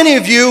 How many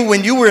of you,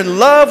 when you were in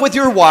love with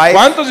your wife,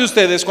 ¿Cuántos de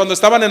ustedes cuando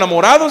estaban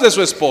enamorados de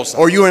su esposa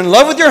or you were in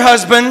love with your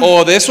husband,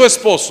 o de su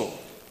esposo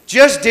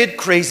just did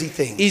crazy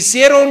things?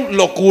 hicieron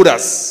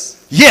locuras?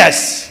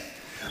 Yes.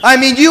 I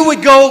mean, you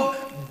would go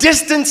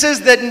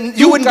distances that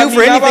you Tú wouldn't do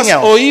for caminabas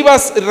anything o else.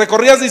 ibas,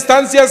 recorrías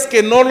distancias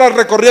que no las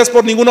recorrías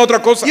por ninguna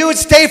otra cosa. You would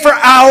stay for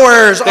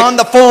hours on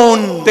the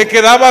phone. Te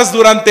quedabas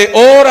durante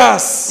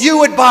horas. You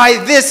would buy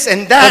this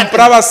and that.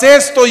 Comprabas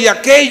esto y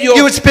aquello.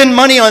 You would spend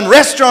money on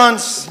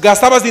restaurants.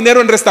 Gastabas dinero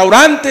en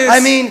restaurantes. I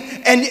mean,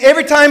 and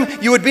every time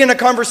you would be in a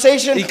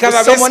conversation Y with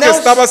cada vez someone que else,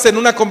 estabas en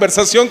una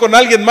conversación con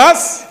alguien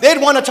más,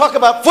 they'd want to talk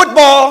about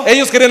football,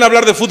 ellos querían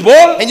hablar de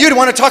fútbol and you'd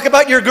want to talk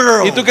about your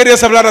girl. y tú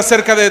querías hablar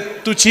acerca de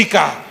tu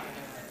chica.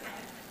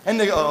 And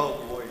they go,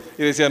 oh boy.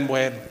 Y decían,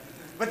 bueno,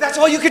 But that's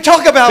all you could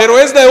talk about pero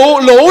es de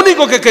lo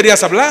único que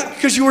querías hablar,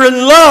 because you were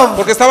in love.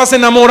 porque estabas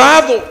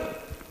enamorado,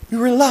 You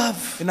were in love.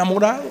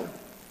 enamorado.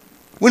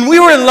 When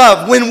we're in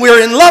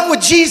love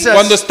with Jesus,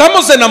 Cuando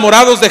estamos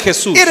enamorados de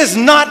Jesús, it is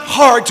not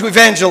hard to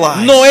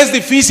evangelize. no es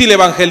difícil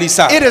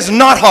evangelizar, It is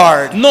not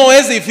hard. no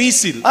es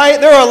difícil.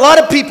 There are a lot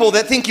of people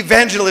that think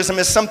evangelism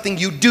is something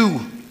you do.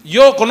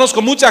 Yo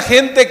conozco mucha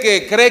gente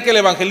que cree que el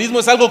evangelismo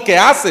es algo que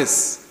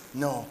haces.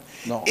 No.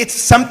 No. It's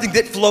something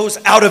that flows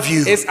out of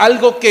you. Es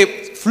algo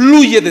que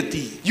fluye de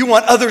ti. You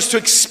want others to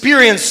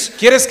experience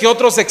Quieres que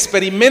otros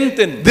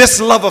experimenten this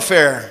love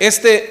affair.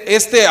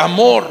 este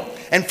amor.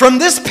 And from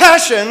this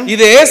passion, Y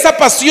de esa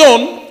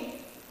pasión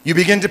you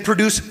begin to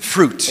produce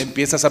fruit.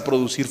 empiezas a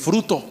producir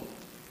fruto.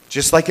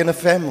 Just like in a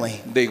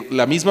family. De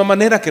la misma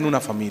manera que en una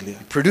familia.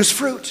 Produce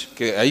fruit.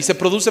 Que ahí se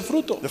produce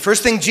fruto. The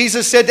first thing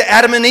Jesus said to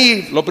Adam and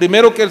Eve, Lo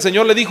primero que el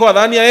Señor le dijo a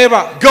Adán y a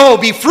Eva: go,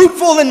 be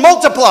fruitful and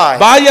multiply.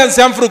 vayan,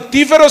 sean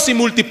fructíferos y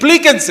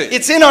multiplíquense.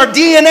 It's in our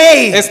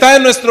DNA Está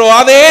en nuestro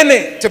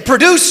ADN. to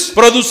produce.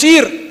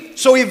 Producir.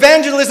 So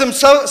evangelism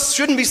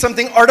shouldn't be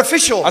something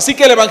artificial. Así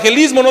que el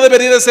evangelismo no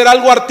debería de ser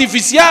algo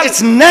artificial.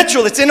 It's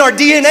natural. It's in our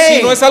Si no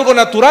DNA. es algo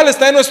natural,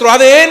 está en nuestro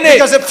ADN.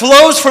 Because it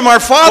flows from our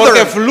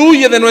Porque Father.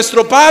 fluye de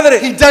nuestro Padre.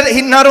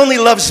 He not only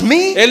loves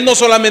me, Él no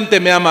solamente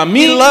me ama a He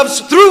mí,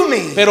 loves through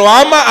me. pero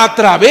ama a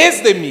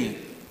través de mí.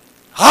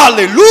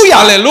 Hallelujah.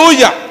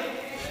 Aleluya.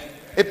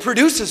 It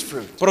produces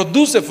fruit.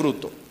 Produce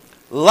fruto.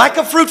 Lack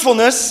of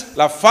fruitfulness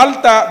La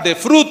falta de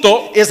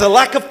fruto is a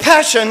lack of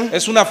passion.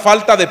 es una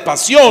falta de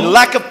pasión.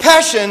 Lack of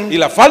passion Y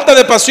la falta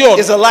de pasión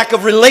is a lack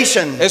of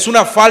relation. es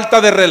una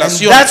falta de And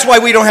relación. that's why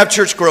we don't have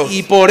church growth.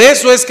 Y por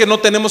eso es que no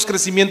tenemos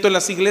crecimiento en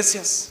las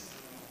iglesias.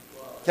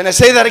 Can I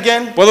say that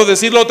again? ¿Puedo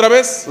decirlo otra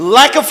vez?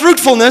 Lack of La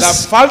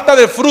fruitfulness falta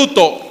de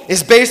fruto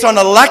is based on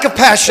a lack of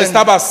passion.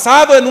 está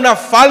basado en una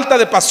falta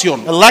de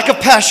pasión. A lack of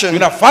Y passion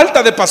una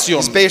falta de pasión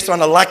is based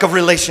on a lack of está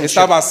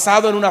relationship.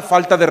 basado en una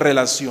falta de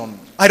relación.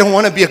 I don't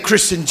want to be a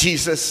Christian,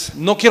 Jesus.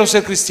 No quiero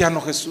ser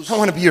cristiano, Jesús. I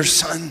want to be your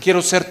son.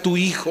 Quiero ser tu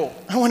hijo.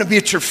 I want to be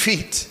at your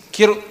feet.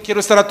 Quiero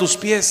estar a tus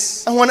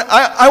pies. I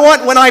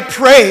want when I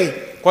pray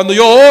Cuando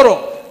yo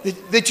oro,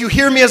 that you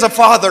hear me as a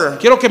father.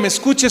 quiero que me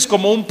escuches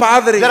como un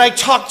padre. That I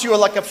talk to you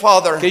like a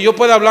father. Que yo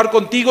pueda hablar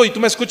contigo y tú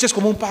me escuches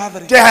como un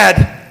padre. Dad,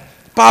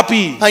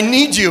 Papi, I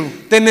need you.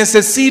 te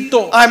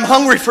necesito. I'm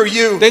hungry for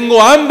you. Tengo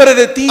hambre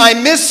de ti. I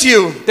miss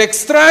you. Te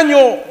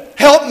extraño.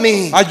 Help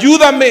me.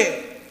 Ayúdame.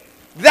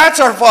 That's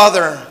our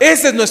Father.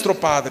 Ese es nuestro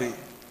Padre.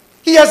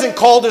 He hasn't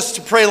called us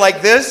to pray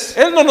like this.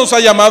 Él no nos ha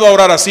llamado a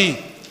orar así.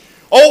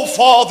 Oh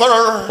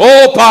Father,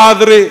 Oh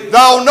Padre,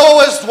 thou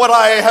knowest what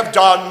I have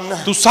done.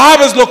 tú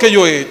sabes lo que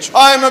yo he hecho.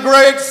 I'm a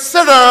great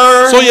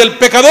sinner. Soy el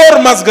pecador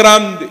más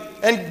grande.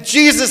 And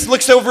Jesus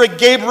looks over at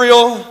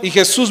Gabriel Y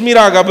Jesús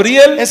mira a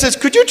Gabriel and says,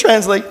 could you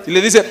translate? y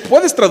le dice,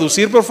 ¿puedes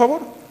traducir, por favor?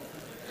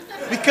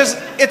 Because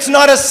it's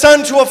not a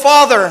son to a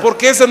father.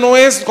 Porque ese no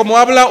es como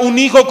habla un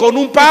hijo con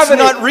un It's padre.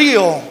 not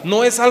real.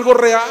 No es algo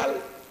real.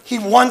 He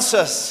wants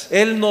us.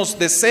 Él nos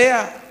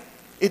desea.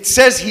 It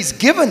says he's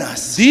given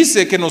us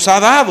Dice que nos ha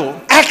dado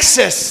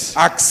access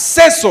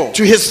acceso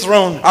to his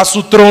throne. a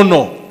su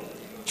trono.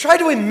 Try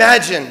to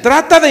imagine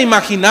Trata de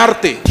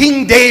imaginarte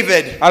King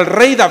David al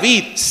rey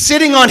David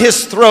sitting on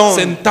his throne,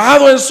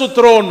 sentado en su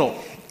trono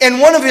and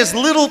one of his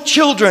little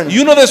children y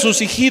uno de sus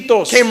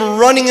hijitos came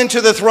running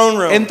into the throne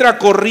room. entra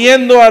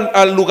corriendo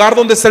al lugar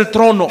donde está el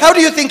trono. How do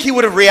you think he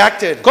would have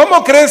reacted?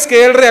 ¿Cómo crees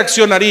que él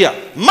reaccionaría?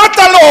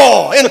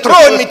 ¡Mátalo! Entró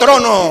en mi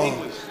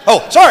trono.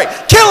 Oh, sorry.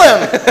 Kill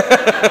him.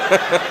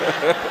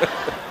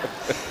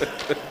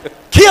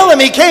 Kill him.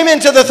 He came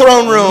into the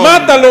throne room.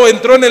 Mátalo,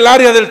 entró en el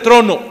área del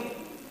trono.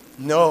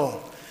 No.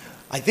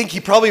 I think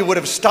he probably would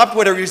have stopped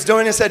whatever he was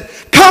doing and said,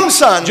 come,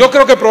 son. Yo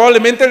creo que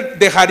probablemente él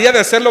dejaría de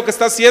hacer lo que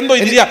está haciendo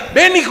y diría,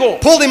 ven hijo.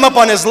 Pulled him up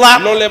on his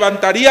lap Lo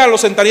levantaría, lo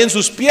sentaría en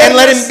sus and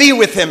let him piernas be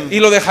with him. y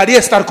lo dejaría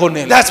estar con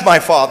él. That's my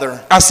father.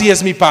 Así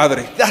es mi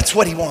padre. That's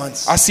what he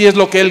wants. Así es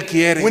lo que él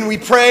quiere. When we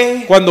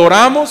pray, Cuando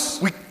oramos,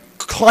 we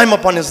climb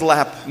up on his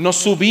lap. nos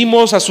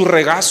subimos a su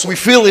regazo. We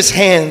feel his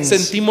hands,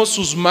 Sentimos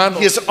sus manos.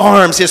 his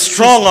arms, his Sus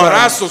strong arms,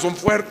 brazos son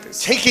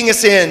fuertes. taking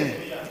us in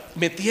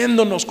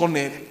Metiéndonos con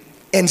él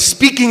and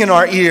speaking in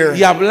our ear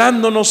y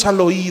hablándonos al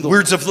oído.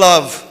 words of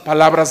love,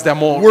 Palabras de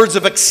amor. words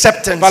of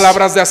acceptance.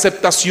 Palabras de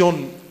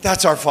aceptación.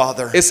 That's our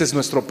Father. Ese es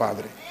nuestro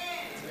Padre.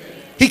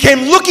 He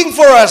came looking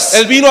for us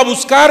Él vino a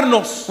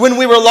buscarnos when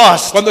we were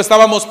lost. cuando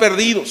estábamos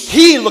perdidos.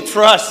 He looked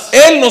for us.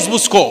 Él nos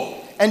buscó.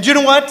 And you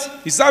know what?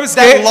 ¿Y sabes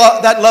qué?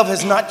 That love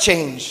has not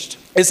changed.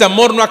 Ese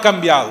amor no ha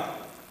cambiado.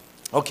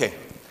 Okay.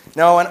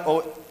 Now,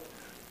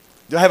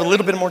 do I have a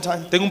little bit more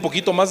time? ¿Tengo un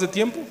poquito más de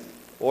tiempo?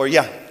 Or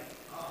yeah.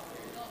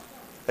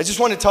 I just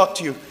want to talk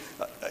to you.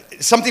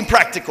 Something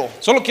practical.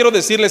 Solo quiero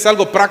decirles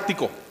algo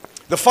práctico.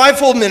 The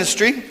fivefold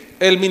ministry,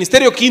 El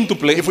ministerio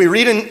quíntuple, if we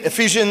read in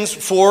Ephesians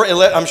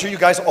 4:11, I'm sure you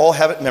guys all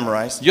have it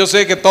memorized. yo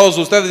sé que todos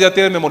ustedes ya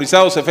tienen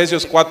memorizados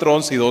Efesios 4,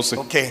 11 y 12.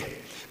 Okay.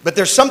 But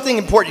there's something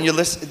important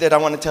that I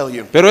want to tell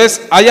you. Pero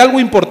hay algo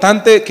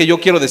importante que yo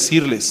quiero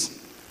decirles.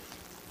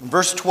 In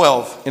verse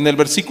 12. En el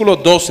versículo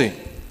 12.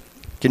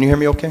 Can you hear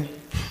me okay?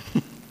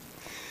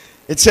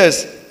 It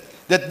says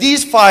that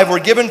these five were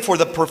given for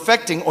the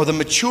perfecting or the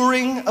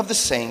maturing of the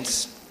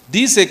saints.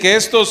 Dice que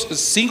estos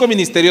 5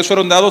 ministerios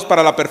fueron dados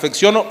para la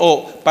perfección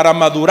o para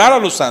madurar a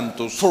los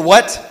santos. For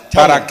what?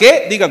 Tell ¿Para me.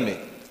 qué? Díganme.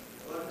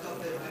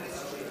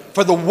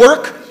 For the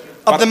work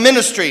of the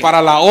ministry.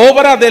 Para la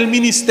obra del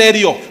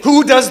ministerio.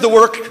 Who does the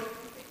work?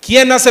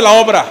 ¿Quién hace la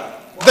obra?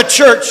 The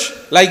church.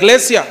 La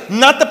iglesia.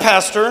 Not the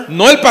pastor.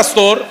 No el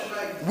pastor.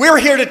 We're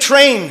here to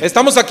train,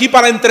 Estamos aquí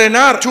para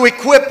entrenar, to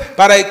equip,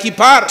 para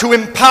equipar, to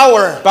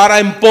empower, para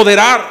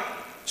empoderar,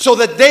 so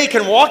that they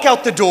can walk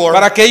out the door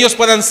para que ellos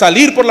puedan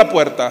salir por la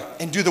puerta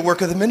and do the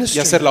work of the y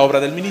ministry. hacer la obra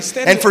del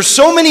ministerio. And for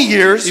so many Y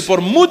years, por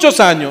muchos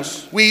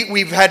años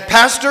we've had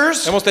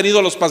pastors hemos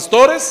tenido los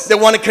pastores that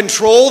want to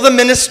control the que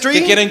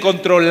ministry. quieren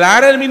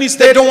controlar el They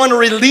ministerio, don't want to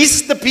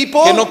release the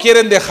people que no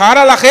quieren dejar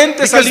a la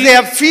gente because they salir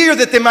have fear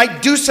that they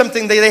might do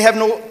something that they have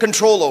no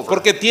control over.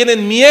 porque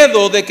tienen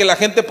miedo de que la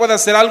gente pueda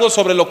hacer algo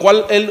sobre lo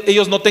cual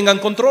ellos no tengan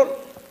control.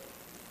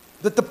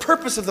 That the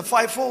purpose of the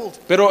fivefold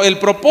Pero el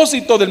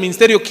propósito del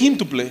ministerio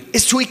quíntuple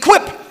is to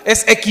equip,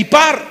 es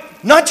equipar,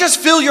 not just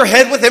fill your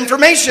head with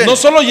information, no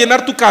solo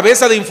llenar tu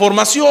cabeza de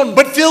información,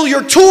 but fill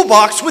your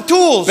toolbox with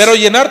tools pero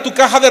llenar tu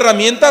caja de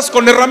herramientas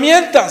con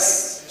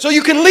herramientas so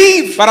you can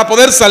leave. para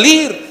poder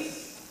salir.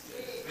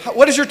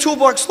 What does your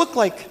toolbox look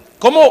like?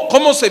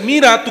 ¿Cómo se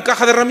mira tu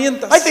caja de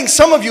herramientas? I think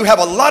some of you have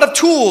a lot of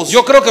tools,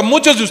 Yo creo que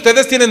muchos de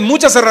ustedes tienen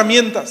muchas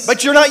herramientas,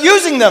 but you're not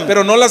using them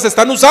pero no las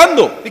están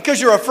usando because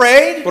you're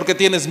afraid porque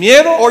tienes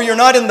miedo or you're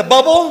not in the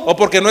bubble, o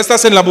porque no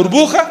estás en la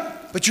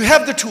burbuja, but you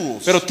have the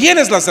tools. pero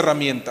tienes las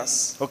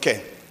herramientas. Okay.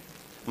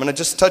 I'm going to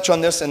just touch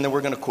on this and then we're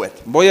going to quit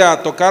Voy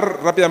a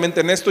tocar rápidamente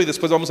en esto y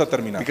después vamos a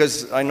terminar.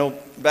 because I know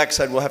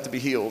backside will have to be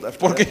healed after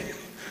Porque that.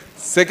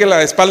 sé que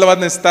la espalda va a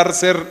necesitar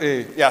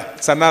ser Yeah.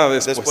 sanada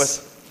después.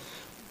 Después.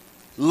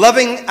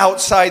 Loving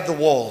outside the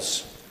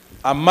walls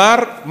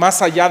Amar más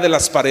allá de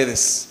las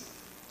paredes,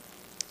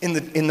 in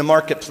the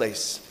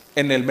marketplace,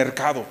 en el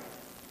mercado,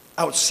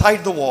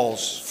 outside the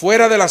walls.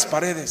 fuera de las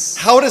paredes.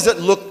 How does it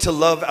look to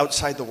love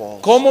outside the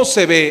walls? ¿Cómo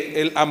se ve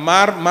el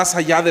amar más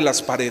allá de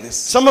las paredes?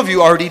 Some of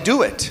you already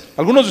do it.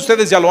 Algunos de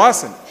ustedes ya lo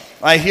hacen.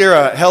 I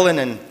hear Helen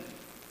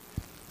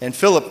and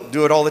Philip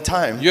do it all the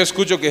time. Yo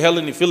escucho que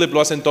Helen y Philip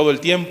lo hacen todo el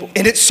tiempo.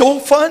 And it's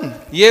so fun.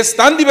 Y es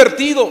tan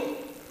divertido.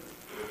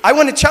 I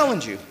want to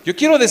challenge you. Yo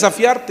quiero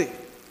desafiarte.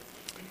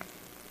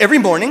 Every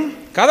morning,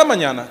 Cada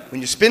mañana, when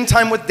you spend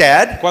time with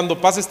dad, cuando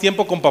pases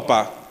tiempo con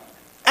papá,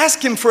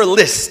 ask him for a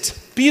list.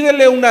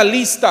 pídele una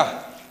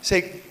lista.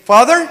 Say,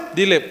 Father,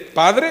 Dile,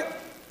 Padre,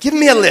 give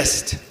me a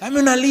list dame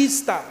una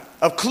lista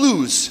of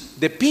clues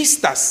de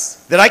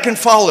pistas that I can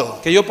follow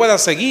que yo pueda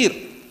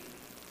seguir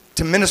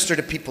to minister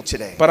to people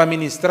today. para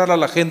ministrar a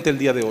la gente el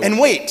día de hoy. And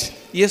wait,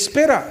 Y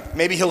espera.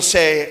 maybe he'll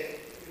say,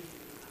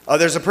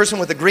 there's a person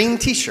with a green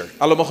t-shirt.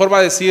 A lo mejor va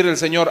a decir el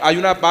Señor,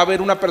 va a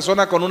haber una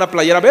persona con una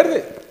playera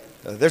verde.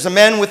 There's a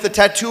man with the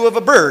tattoo of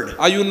a bird.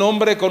 Hay un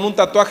hombre con un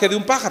tatuaje de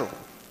un pájaro.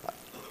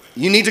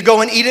 You need to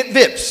go and eat at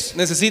Vips.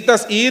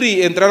 Necesitas ir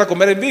y entrar a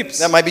comer en Vips.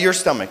 That might be your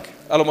stomach.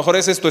 A lo mejor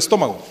ese es tu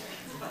estómago.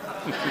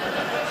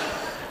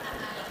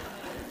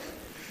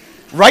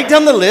 Write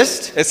down the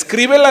list,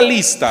 Escribe la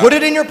lista, put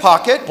it in your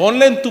pocket,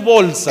 ponla en tu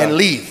bolsa and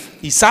leave.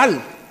 y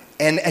sal.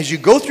 And as you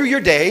go through your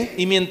day,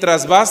 Y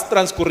mientras vas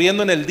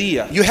transcurriendo en el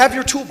día, you have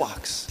your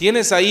toolbox.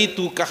 tienes ahí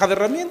tu caja de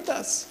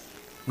herramientas.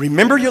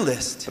 Remember your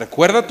list.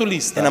 Recuerda tu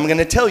lista. And I'm going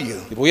to tell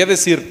you, Y voy a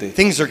decirte,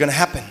 things are going to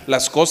happen.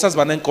 las cosas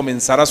van a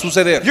comenzar a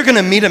suceder. You're going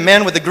to meet a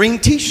man with a green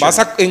t-shirt. Vas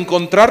a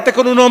encontrarte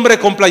con un hombre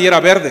con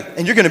playera verde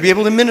And you're going to be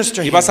able to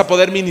minister y him. vas a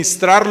poder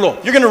ministrarlo.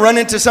 You're going to run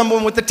into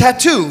someone with a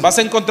tattoo. Vas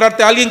a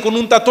encontrarte a alguien con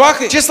un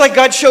tatuaje. Just like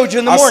God showed you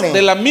in the De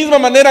morning. la misma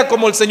manera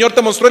como el Señor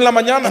te mostró en la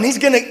mañana. And he's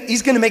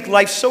going to make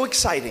life so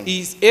exciting.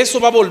 Y eso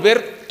va a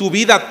volver tu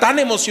vida tan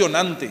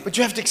emocionante. But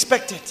you have to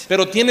expect it.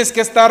 Pero tienes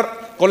que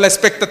estar con la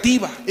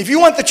expectativa. If you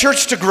want the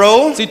church to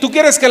grow, Si tú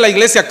quieres que la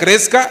iglesia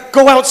crezca,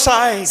 go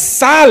outside.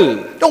 sal.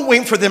 Don't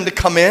wait for them to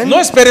come in. No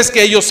esperes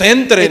que ellos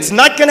entren. It's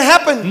not going to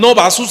happen. No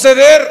va a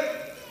suceder.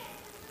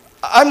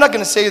 I'm not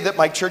going to say that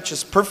my church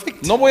is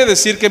perfect, No voy a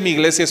decir que mi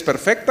iglesia es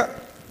perfecta,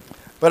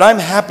 but I'm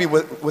happy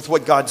with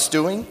what God's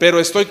doing pero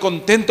estoy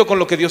contento con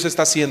lo que Dios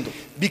está haciendo.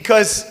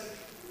 because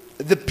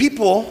the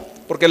people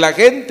Porque la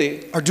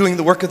gente are doing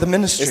the work of the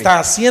ministry. está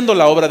haciendo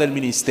la obra del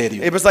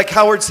ministerio. It was like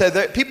Howard said,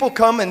 that people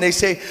come and they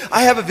say,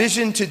 I have a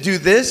vision to do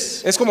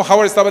this. Es como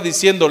Howard estaba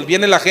diciendo,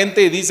 viene la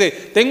gente y dice,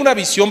 tengo una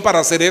visión para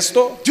hacer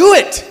esto. Do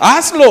it.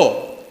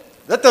 Hazlo.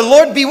 Let the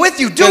Lord be with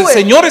you. Que Do el it.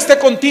 Señor esté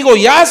contigo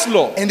y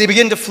hazlo. And they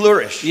begin to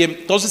flourish. Y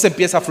entonces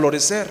empieza a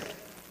florecer.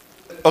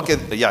 Okay,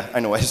 yeah, I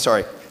know.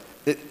 Sorry.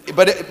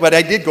 But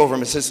I did go over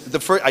them. It says the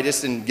first, I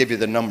just didn't give you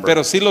the number.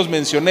 Pero sí los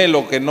mencioné.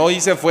 Lo que no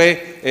hice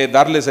fue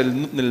darles el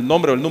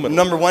nombre o el número.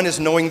 Number 1 is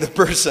knowing the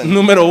person.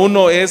 Número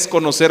 1 es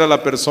conocer a la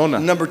persona.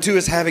 Number 2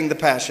 is having the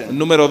passion.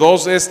 Número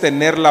 2 es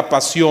tener la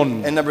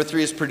pasión. And number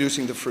 3 is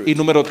producing the fruit. Y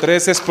número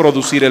 3 es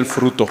producir el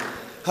fruto.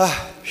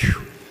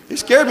 You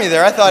scared me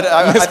there. I thought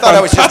I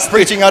was just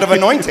preaching out of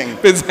anointing.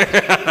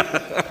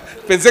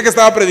 Pensé que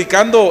estaba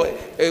predicando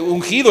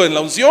ungido en la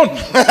unción.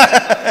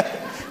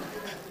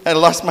 I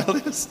lost my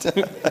list.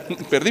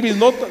 Perdí mis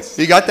notas.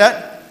 You got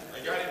that?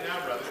 I got it now,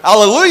 brother.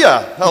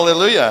 Hallelujah.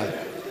 Hallelujah.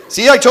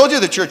 See, I told you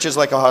the church is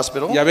like a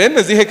hospital. Ya ven,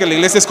 les dije que la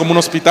iglesia es como un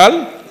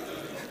hospital.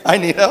 I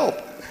need help.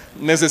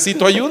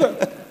 Necesito ayuda.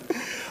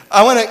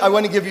 I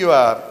want to give you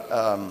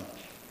a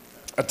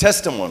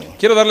testimony.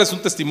 Quiero darles un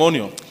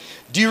testimonio.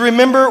 Do you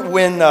remember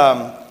when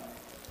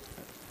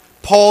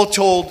Paul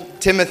told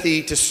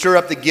Timothy to stir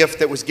up the gift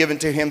that was given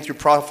to him through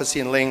prophecy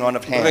and laying on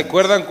of hands?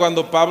 ¿Recuerdan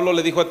cuando Pablo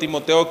le dijo a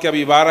Timoteo que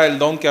avivara el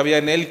don que había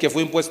en él, que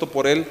fue impuesto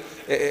por él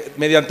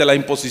mediante la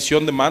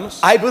imposición de manos?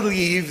 I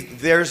believe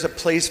there's a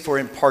place for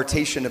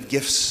impartation of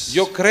gifts.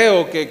 Yo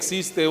creo que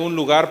existe un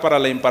lugar para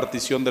la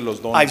impartición de los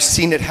I've dones.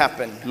 seen it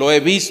happen. Lo he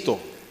visto.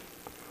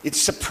 It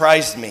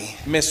surprised me.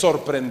 Me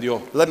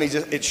sorprendió.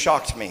 It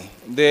shocked me.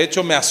 De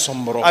hecho, me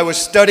asombró. I was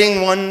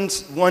studying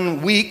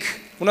one week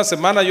Una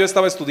semana yo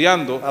estaba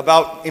estudiando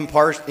about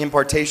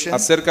impartation.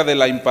 acerca de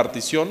la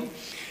impartición.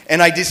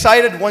 And I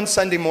decided one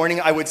Sunday morning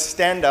I would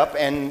stand up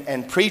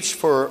and preach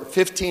for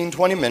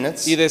 15-20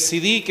 minutes. Y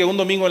decidí que un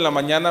domingo en la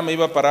mañana me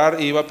iba a parar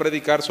y iba a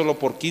predicar solo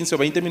por 15 o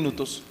 20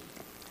 minutos.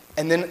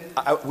 And then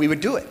we would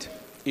do it.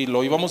 Y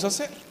lo íbamos a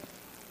hacer.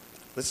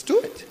 Let's do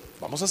it.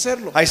 Vamos a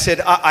hacerlo. I said,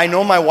 I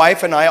know my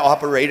wife and I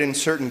operate in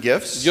certain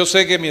gifts. Yo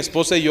sé que mi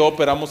esposa y yo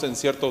operamos en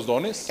ciertos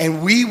dones.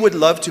 And we would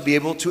love to be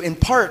able to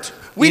impart.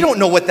 We don't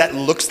know what that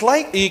looks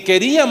like. Y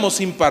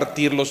queríamos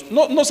impartirlos.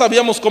 No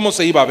sabíamos cómo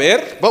se iba a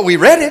ver, But we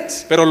read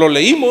it. pero lo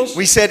leímos.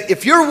 We said,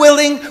 if you're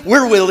willing,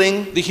 we're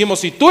willing. Dijimos,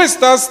 si tú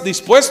estás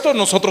dispuesto,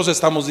 nosotros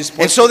estamos And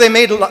dispuestos. so they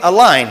made a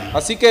line.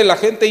 Así que la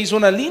gente hizo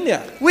una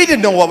línea. We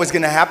didn't know what was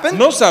going to happen.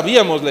 No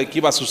sabíamos lo que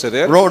iba a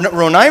suceder.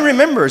 Ronai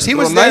remembers. He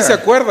was Ronay se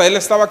there. acuerda, él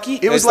estaba aquí,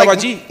 It was estaba like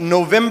allí.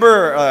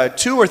 November,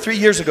 2 or 3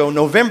 years ago,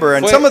 November,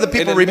 and Fue some of the en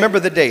people el remember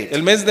the date.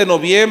 El mes de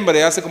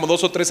noviembre, hace como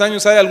 2 o 3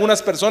 años, hay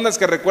algunas personas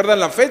que recuerdan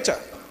la fecha.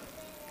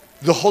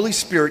 The Holy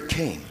Spirit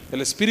came.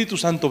 El Espíritu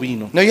Santo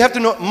vino. Now you have to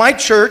know, my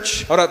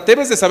church Ahora,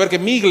 debes de saber que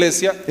mi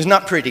iglesia is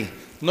not pretty.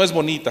 no es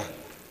bonita.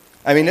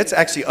 I mean, it's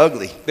actually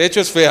ugly, De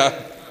hecho, es fea,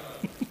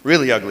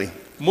 really ugly.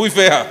 muy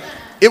fea.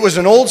 It was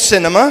an old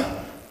cinema.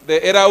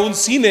 Era un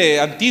cine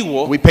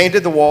antiguo. We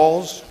painted the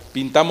walls,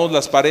 Pintamos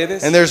las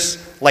paredes and there's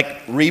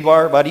like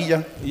rebar,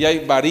 varilla. y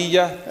hay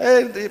varilla.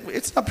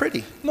 It's not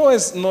pretty, No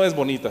es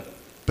bonita,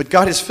 but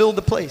God has filled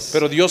the place.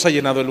 pero Dios ha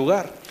llenado el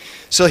lugar.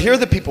 So here are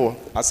the people.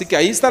 Así que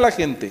ahí está la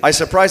gente. I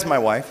surprised my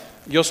wife.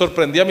 Yo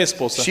sorprendí a mi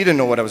esposa. She didn't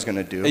know what I was going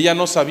to do. Ella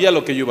no sabía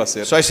lo que yo iba a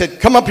hacer. So I said,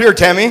 come up here,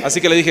 Tammy. Así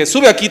que le dije,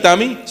 sube aquí,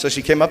 Tammy. So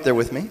she came up there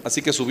with me.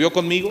 Así que subió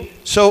conmigo.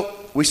 So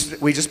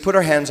we just put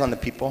our hands on the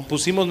people,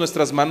 Pusimos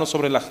nuestras manos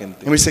sobre la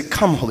gente. and we said,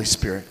 come, Holy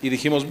Spirit. Y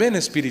dijimos, ven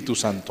Espíritu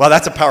Santo. Wow,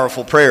 that's a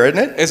powerful prayer, isn't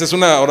it? Esa es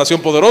una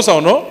oración poderosa,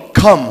 ¿o no?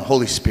 Come,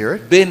 Holy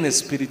Spirit. Ven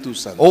Espíritu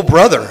Santo. Oh,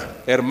 brother,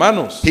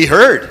 Hermanos, he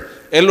heard.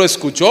 él lo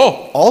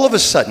escuchó. All of a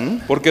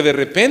sudden, Porque de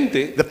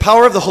repente the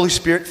power of the Holy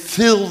Spirit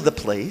filled the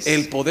place.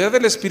 el poder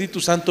del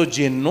Espíritu Santo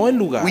llenó el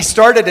lugar. We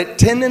started at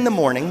 10 in the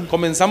morning.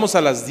 Comenzamos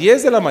a las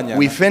 10 de la mañana.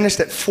 We finished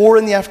at 4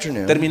 in the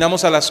afternoon.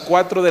 Terminamos a las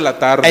 4 de la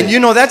tarde. And you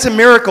know, that's a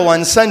miracle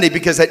on Sunday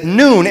because at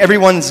noon,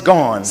 everyone's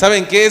gone.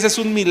 ¿Saben qué? Ese es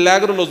un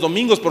milagro los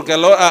domingos porque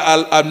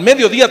al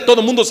mediodía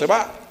todo el mundo se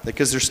va.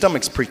 Because their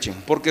stomach's preaching.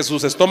 Porque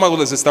sus estómagos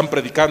les están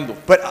predicando.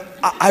 But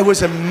I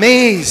was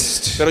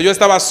amazed. Pero yo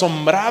estaba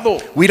asombrado.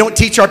 We don't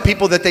teach our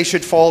people that they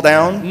should fall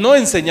down, No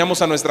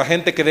enseñamos a nuestra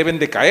gente que deben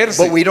de caerse.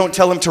 but we don't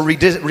tell them to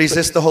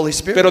resist the Holy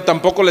Spirit. Pero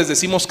tampoco les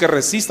decimos que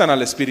resistan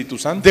al Espíritu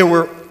Santo. There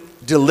were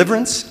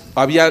deliverance,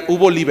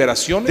 Hubo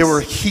liberaciones, there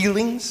were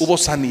healings. hubo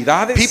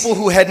sanidades. People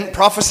who hadn't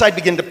prophesied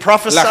began to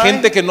prophesy. La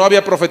gente que no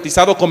había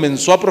profetizado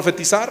comenzó a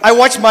profetizar. I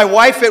watched my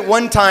wife at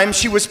one time,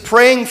 she was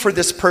praying for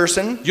this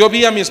person, Yo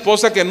vi a mi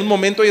esposa que en un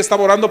momento ella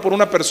estaba orando por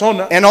una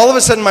persona and all of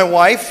a sudden my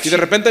wife, y de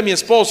repente mi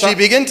esposa she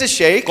began to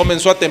shake,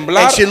 comenzó a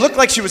temblar and she looked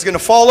like she was going to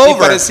fall y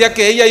over. parecía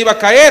que ella iba a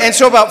caer. And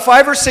so about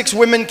 5 or 6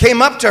 women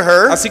came up to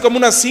her, Así como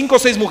unas 5 o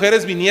 6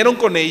 mujeres vinieron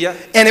con ella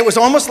and it was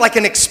almost like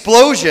an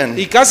explosion.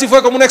 y casi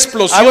fue como una I was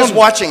explosión.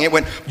 watching, it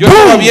went Yo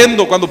estaba boom!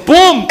 viendo cuando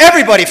 ¡pum!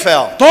 Everybody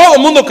fell. Todo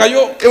el mundo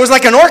cayó. It was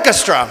like an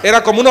orchestra.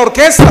 Era como una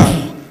orquesta.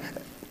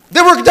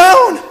 They were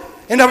down.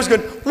 And I was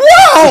going,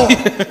 wow,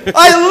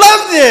 I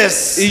love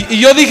this. Y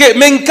yo dije,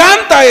 me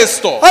encanta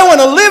esto. I want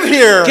to live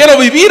here. Quiero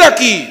vivir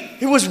aquí.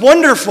 It was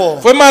wonderful.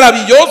 Fue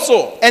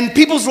maravilloso. And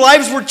people's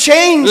lives were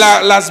changed.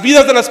 Las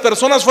vidas de las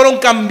personas fueron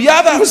It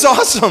cambiadas. was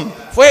awesome.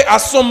 Fue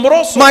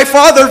asombroso. My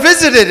father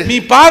visited,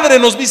 Mi padre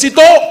nos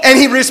visitó and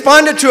he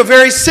responded to a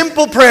very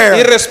simple y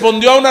prayer.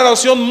 respondió a una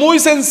oración muy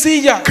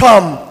sencilla.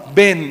 Come,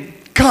 Ven,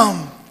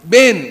 come.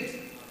 ven.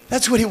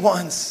 That's what he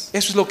wants.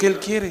 Eso es lo que él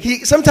quiere.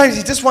 Sometimes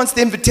he just wants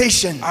the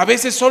invitation. A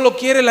veces solo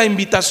quiere la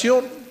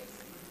invitación.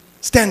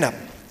 Stand up.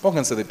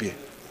 Pónganse de pie.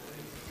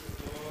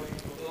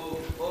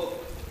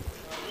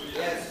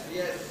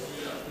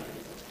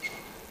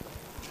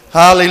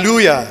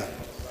 Hallelujah.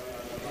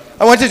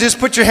 I want you to just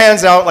put your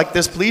hands out like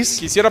this, please.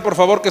 Quisiera por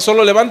favor que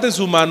solo levanten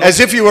su mano As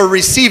if you were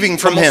receiving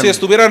from como si him.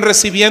 estuvieran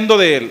recibiendo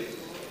de él.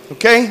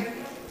 Okay?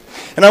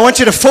 And I want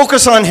you to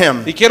focus on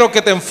him. Y quiero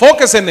que te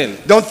enfoques en él.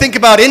 Don't think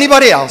about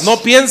anybody else. No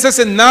pienses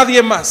en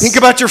nadie más. Think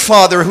about your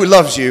Father who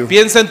loves you.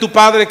 Piensa en tu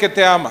Padre que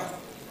te ama.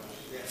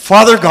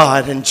 Father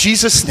God, in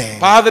Jesus' name,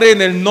 Padre,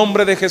 en el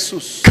nombre de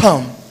Jesús.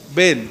 come.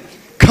 Ven,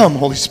 Come,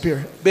 Holy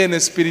Spirit. ven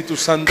Espíritu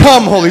Santo.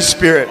 Come, Holy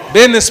Spirit.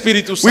 Ven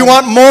Espíritu We Santo.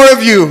 want more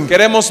of you.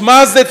 Queremos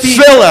más de ti.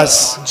 Fill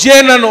us.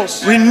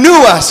 Llénanos.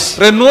 Renew us.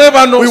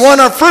 Renuévanos We want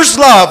our first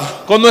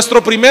love con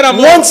nuestro primer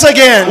amor. once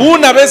again.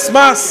 Una vez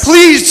más.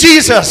 Please,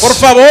 Jesus, Por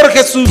favor,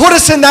 Jesús. put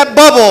us in that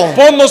bubble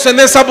Ponnos en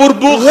esa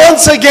burbuja.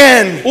 once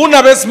again.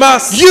 Una vez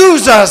más.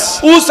 Use us.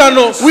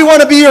 Úsanos. We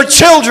want to be your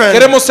children.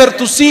 Queremos ser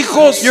tus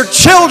hijos. Your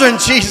children,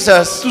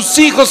 Jesus. Tus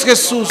hijos,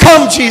 Jesús.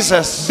 Come,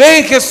 Jesus.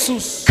 Ven,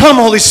 Jesús. Come,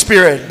 Holy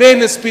Spirit. Ven,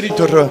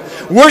 Espíritu.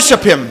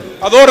 Worship him.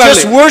 Adórale.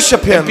 Just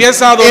worship him.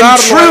 Empieza a In adorarlo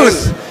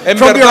truth, en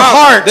from your verdad,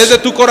 heart. desde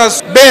tu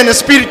corazón. Ven,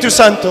 Espíritu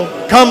Santo.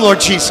 Come, Lord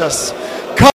Jesus.